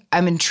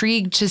 I'm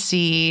intrigued to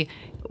see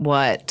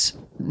what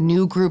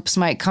new groups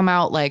might come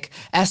out. Like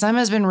SM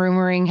has been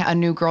rumoring a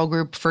new girl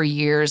group for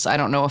years. I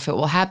don't know if it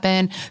will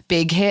happen.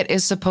 Big Hit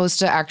is supposed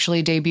to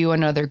actually debut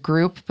another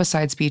group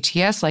besides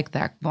BTS. Like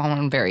that one,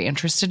 I'm very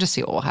interested to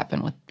see what will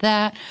happen with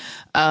that.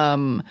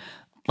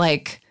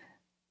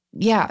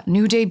 Yeah,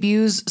 new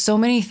debuts. So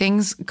many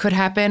things could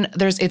happen.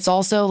 It's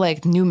also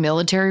like new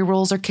military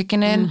rules are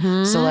kicking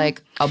in. So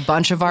like a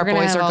bunch of our We're gonna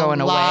boys are have going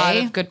a lot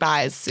away. of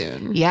goodbyes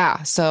soon.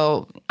 Yeah,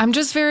 so I'm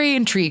just very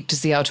intrigued to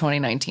see how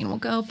 2019 will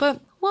go,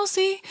 but we'll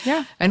see.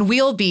 Yeah. And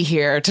we'll be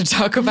here to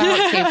talk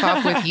about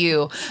K-pop with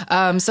you.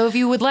 So if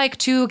you would like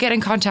to get in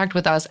contact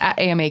with us at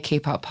AMA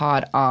K-pop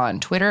Pod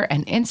on Twitter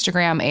and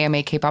Instagram,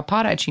 AMA K-pop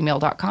Pod at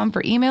gmail.com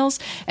for emails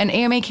and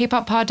AMA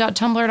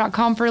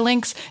KPopPod.tumblr.com for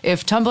links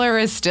if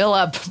Tumblr is still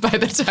up by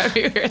the time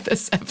you hear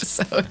this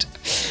episode.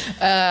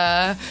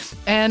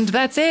 And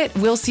that's it.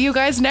 We'll see you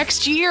guys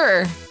next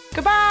year.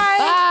 Goodbye.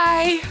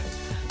 Bye.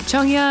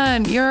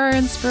 Chonghyun, you're our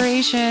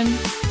inspiration.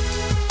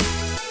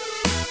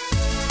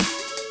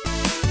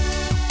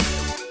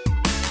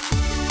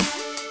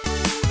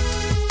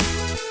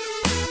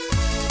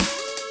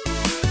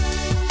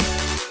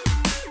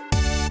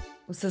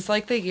 Was this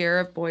like the year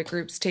of boy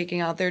groups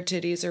taking out their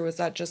titties, or was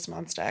that just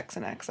Monsta X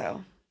and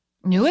EXO?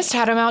 Newest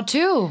had him out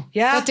too.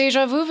 Yeah. That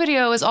Deja Vu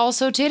video is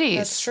also titties.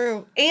 That's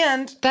true.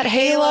 And That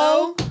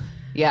Halo.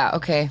 Yeah,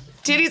 okay.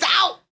 titties out.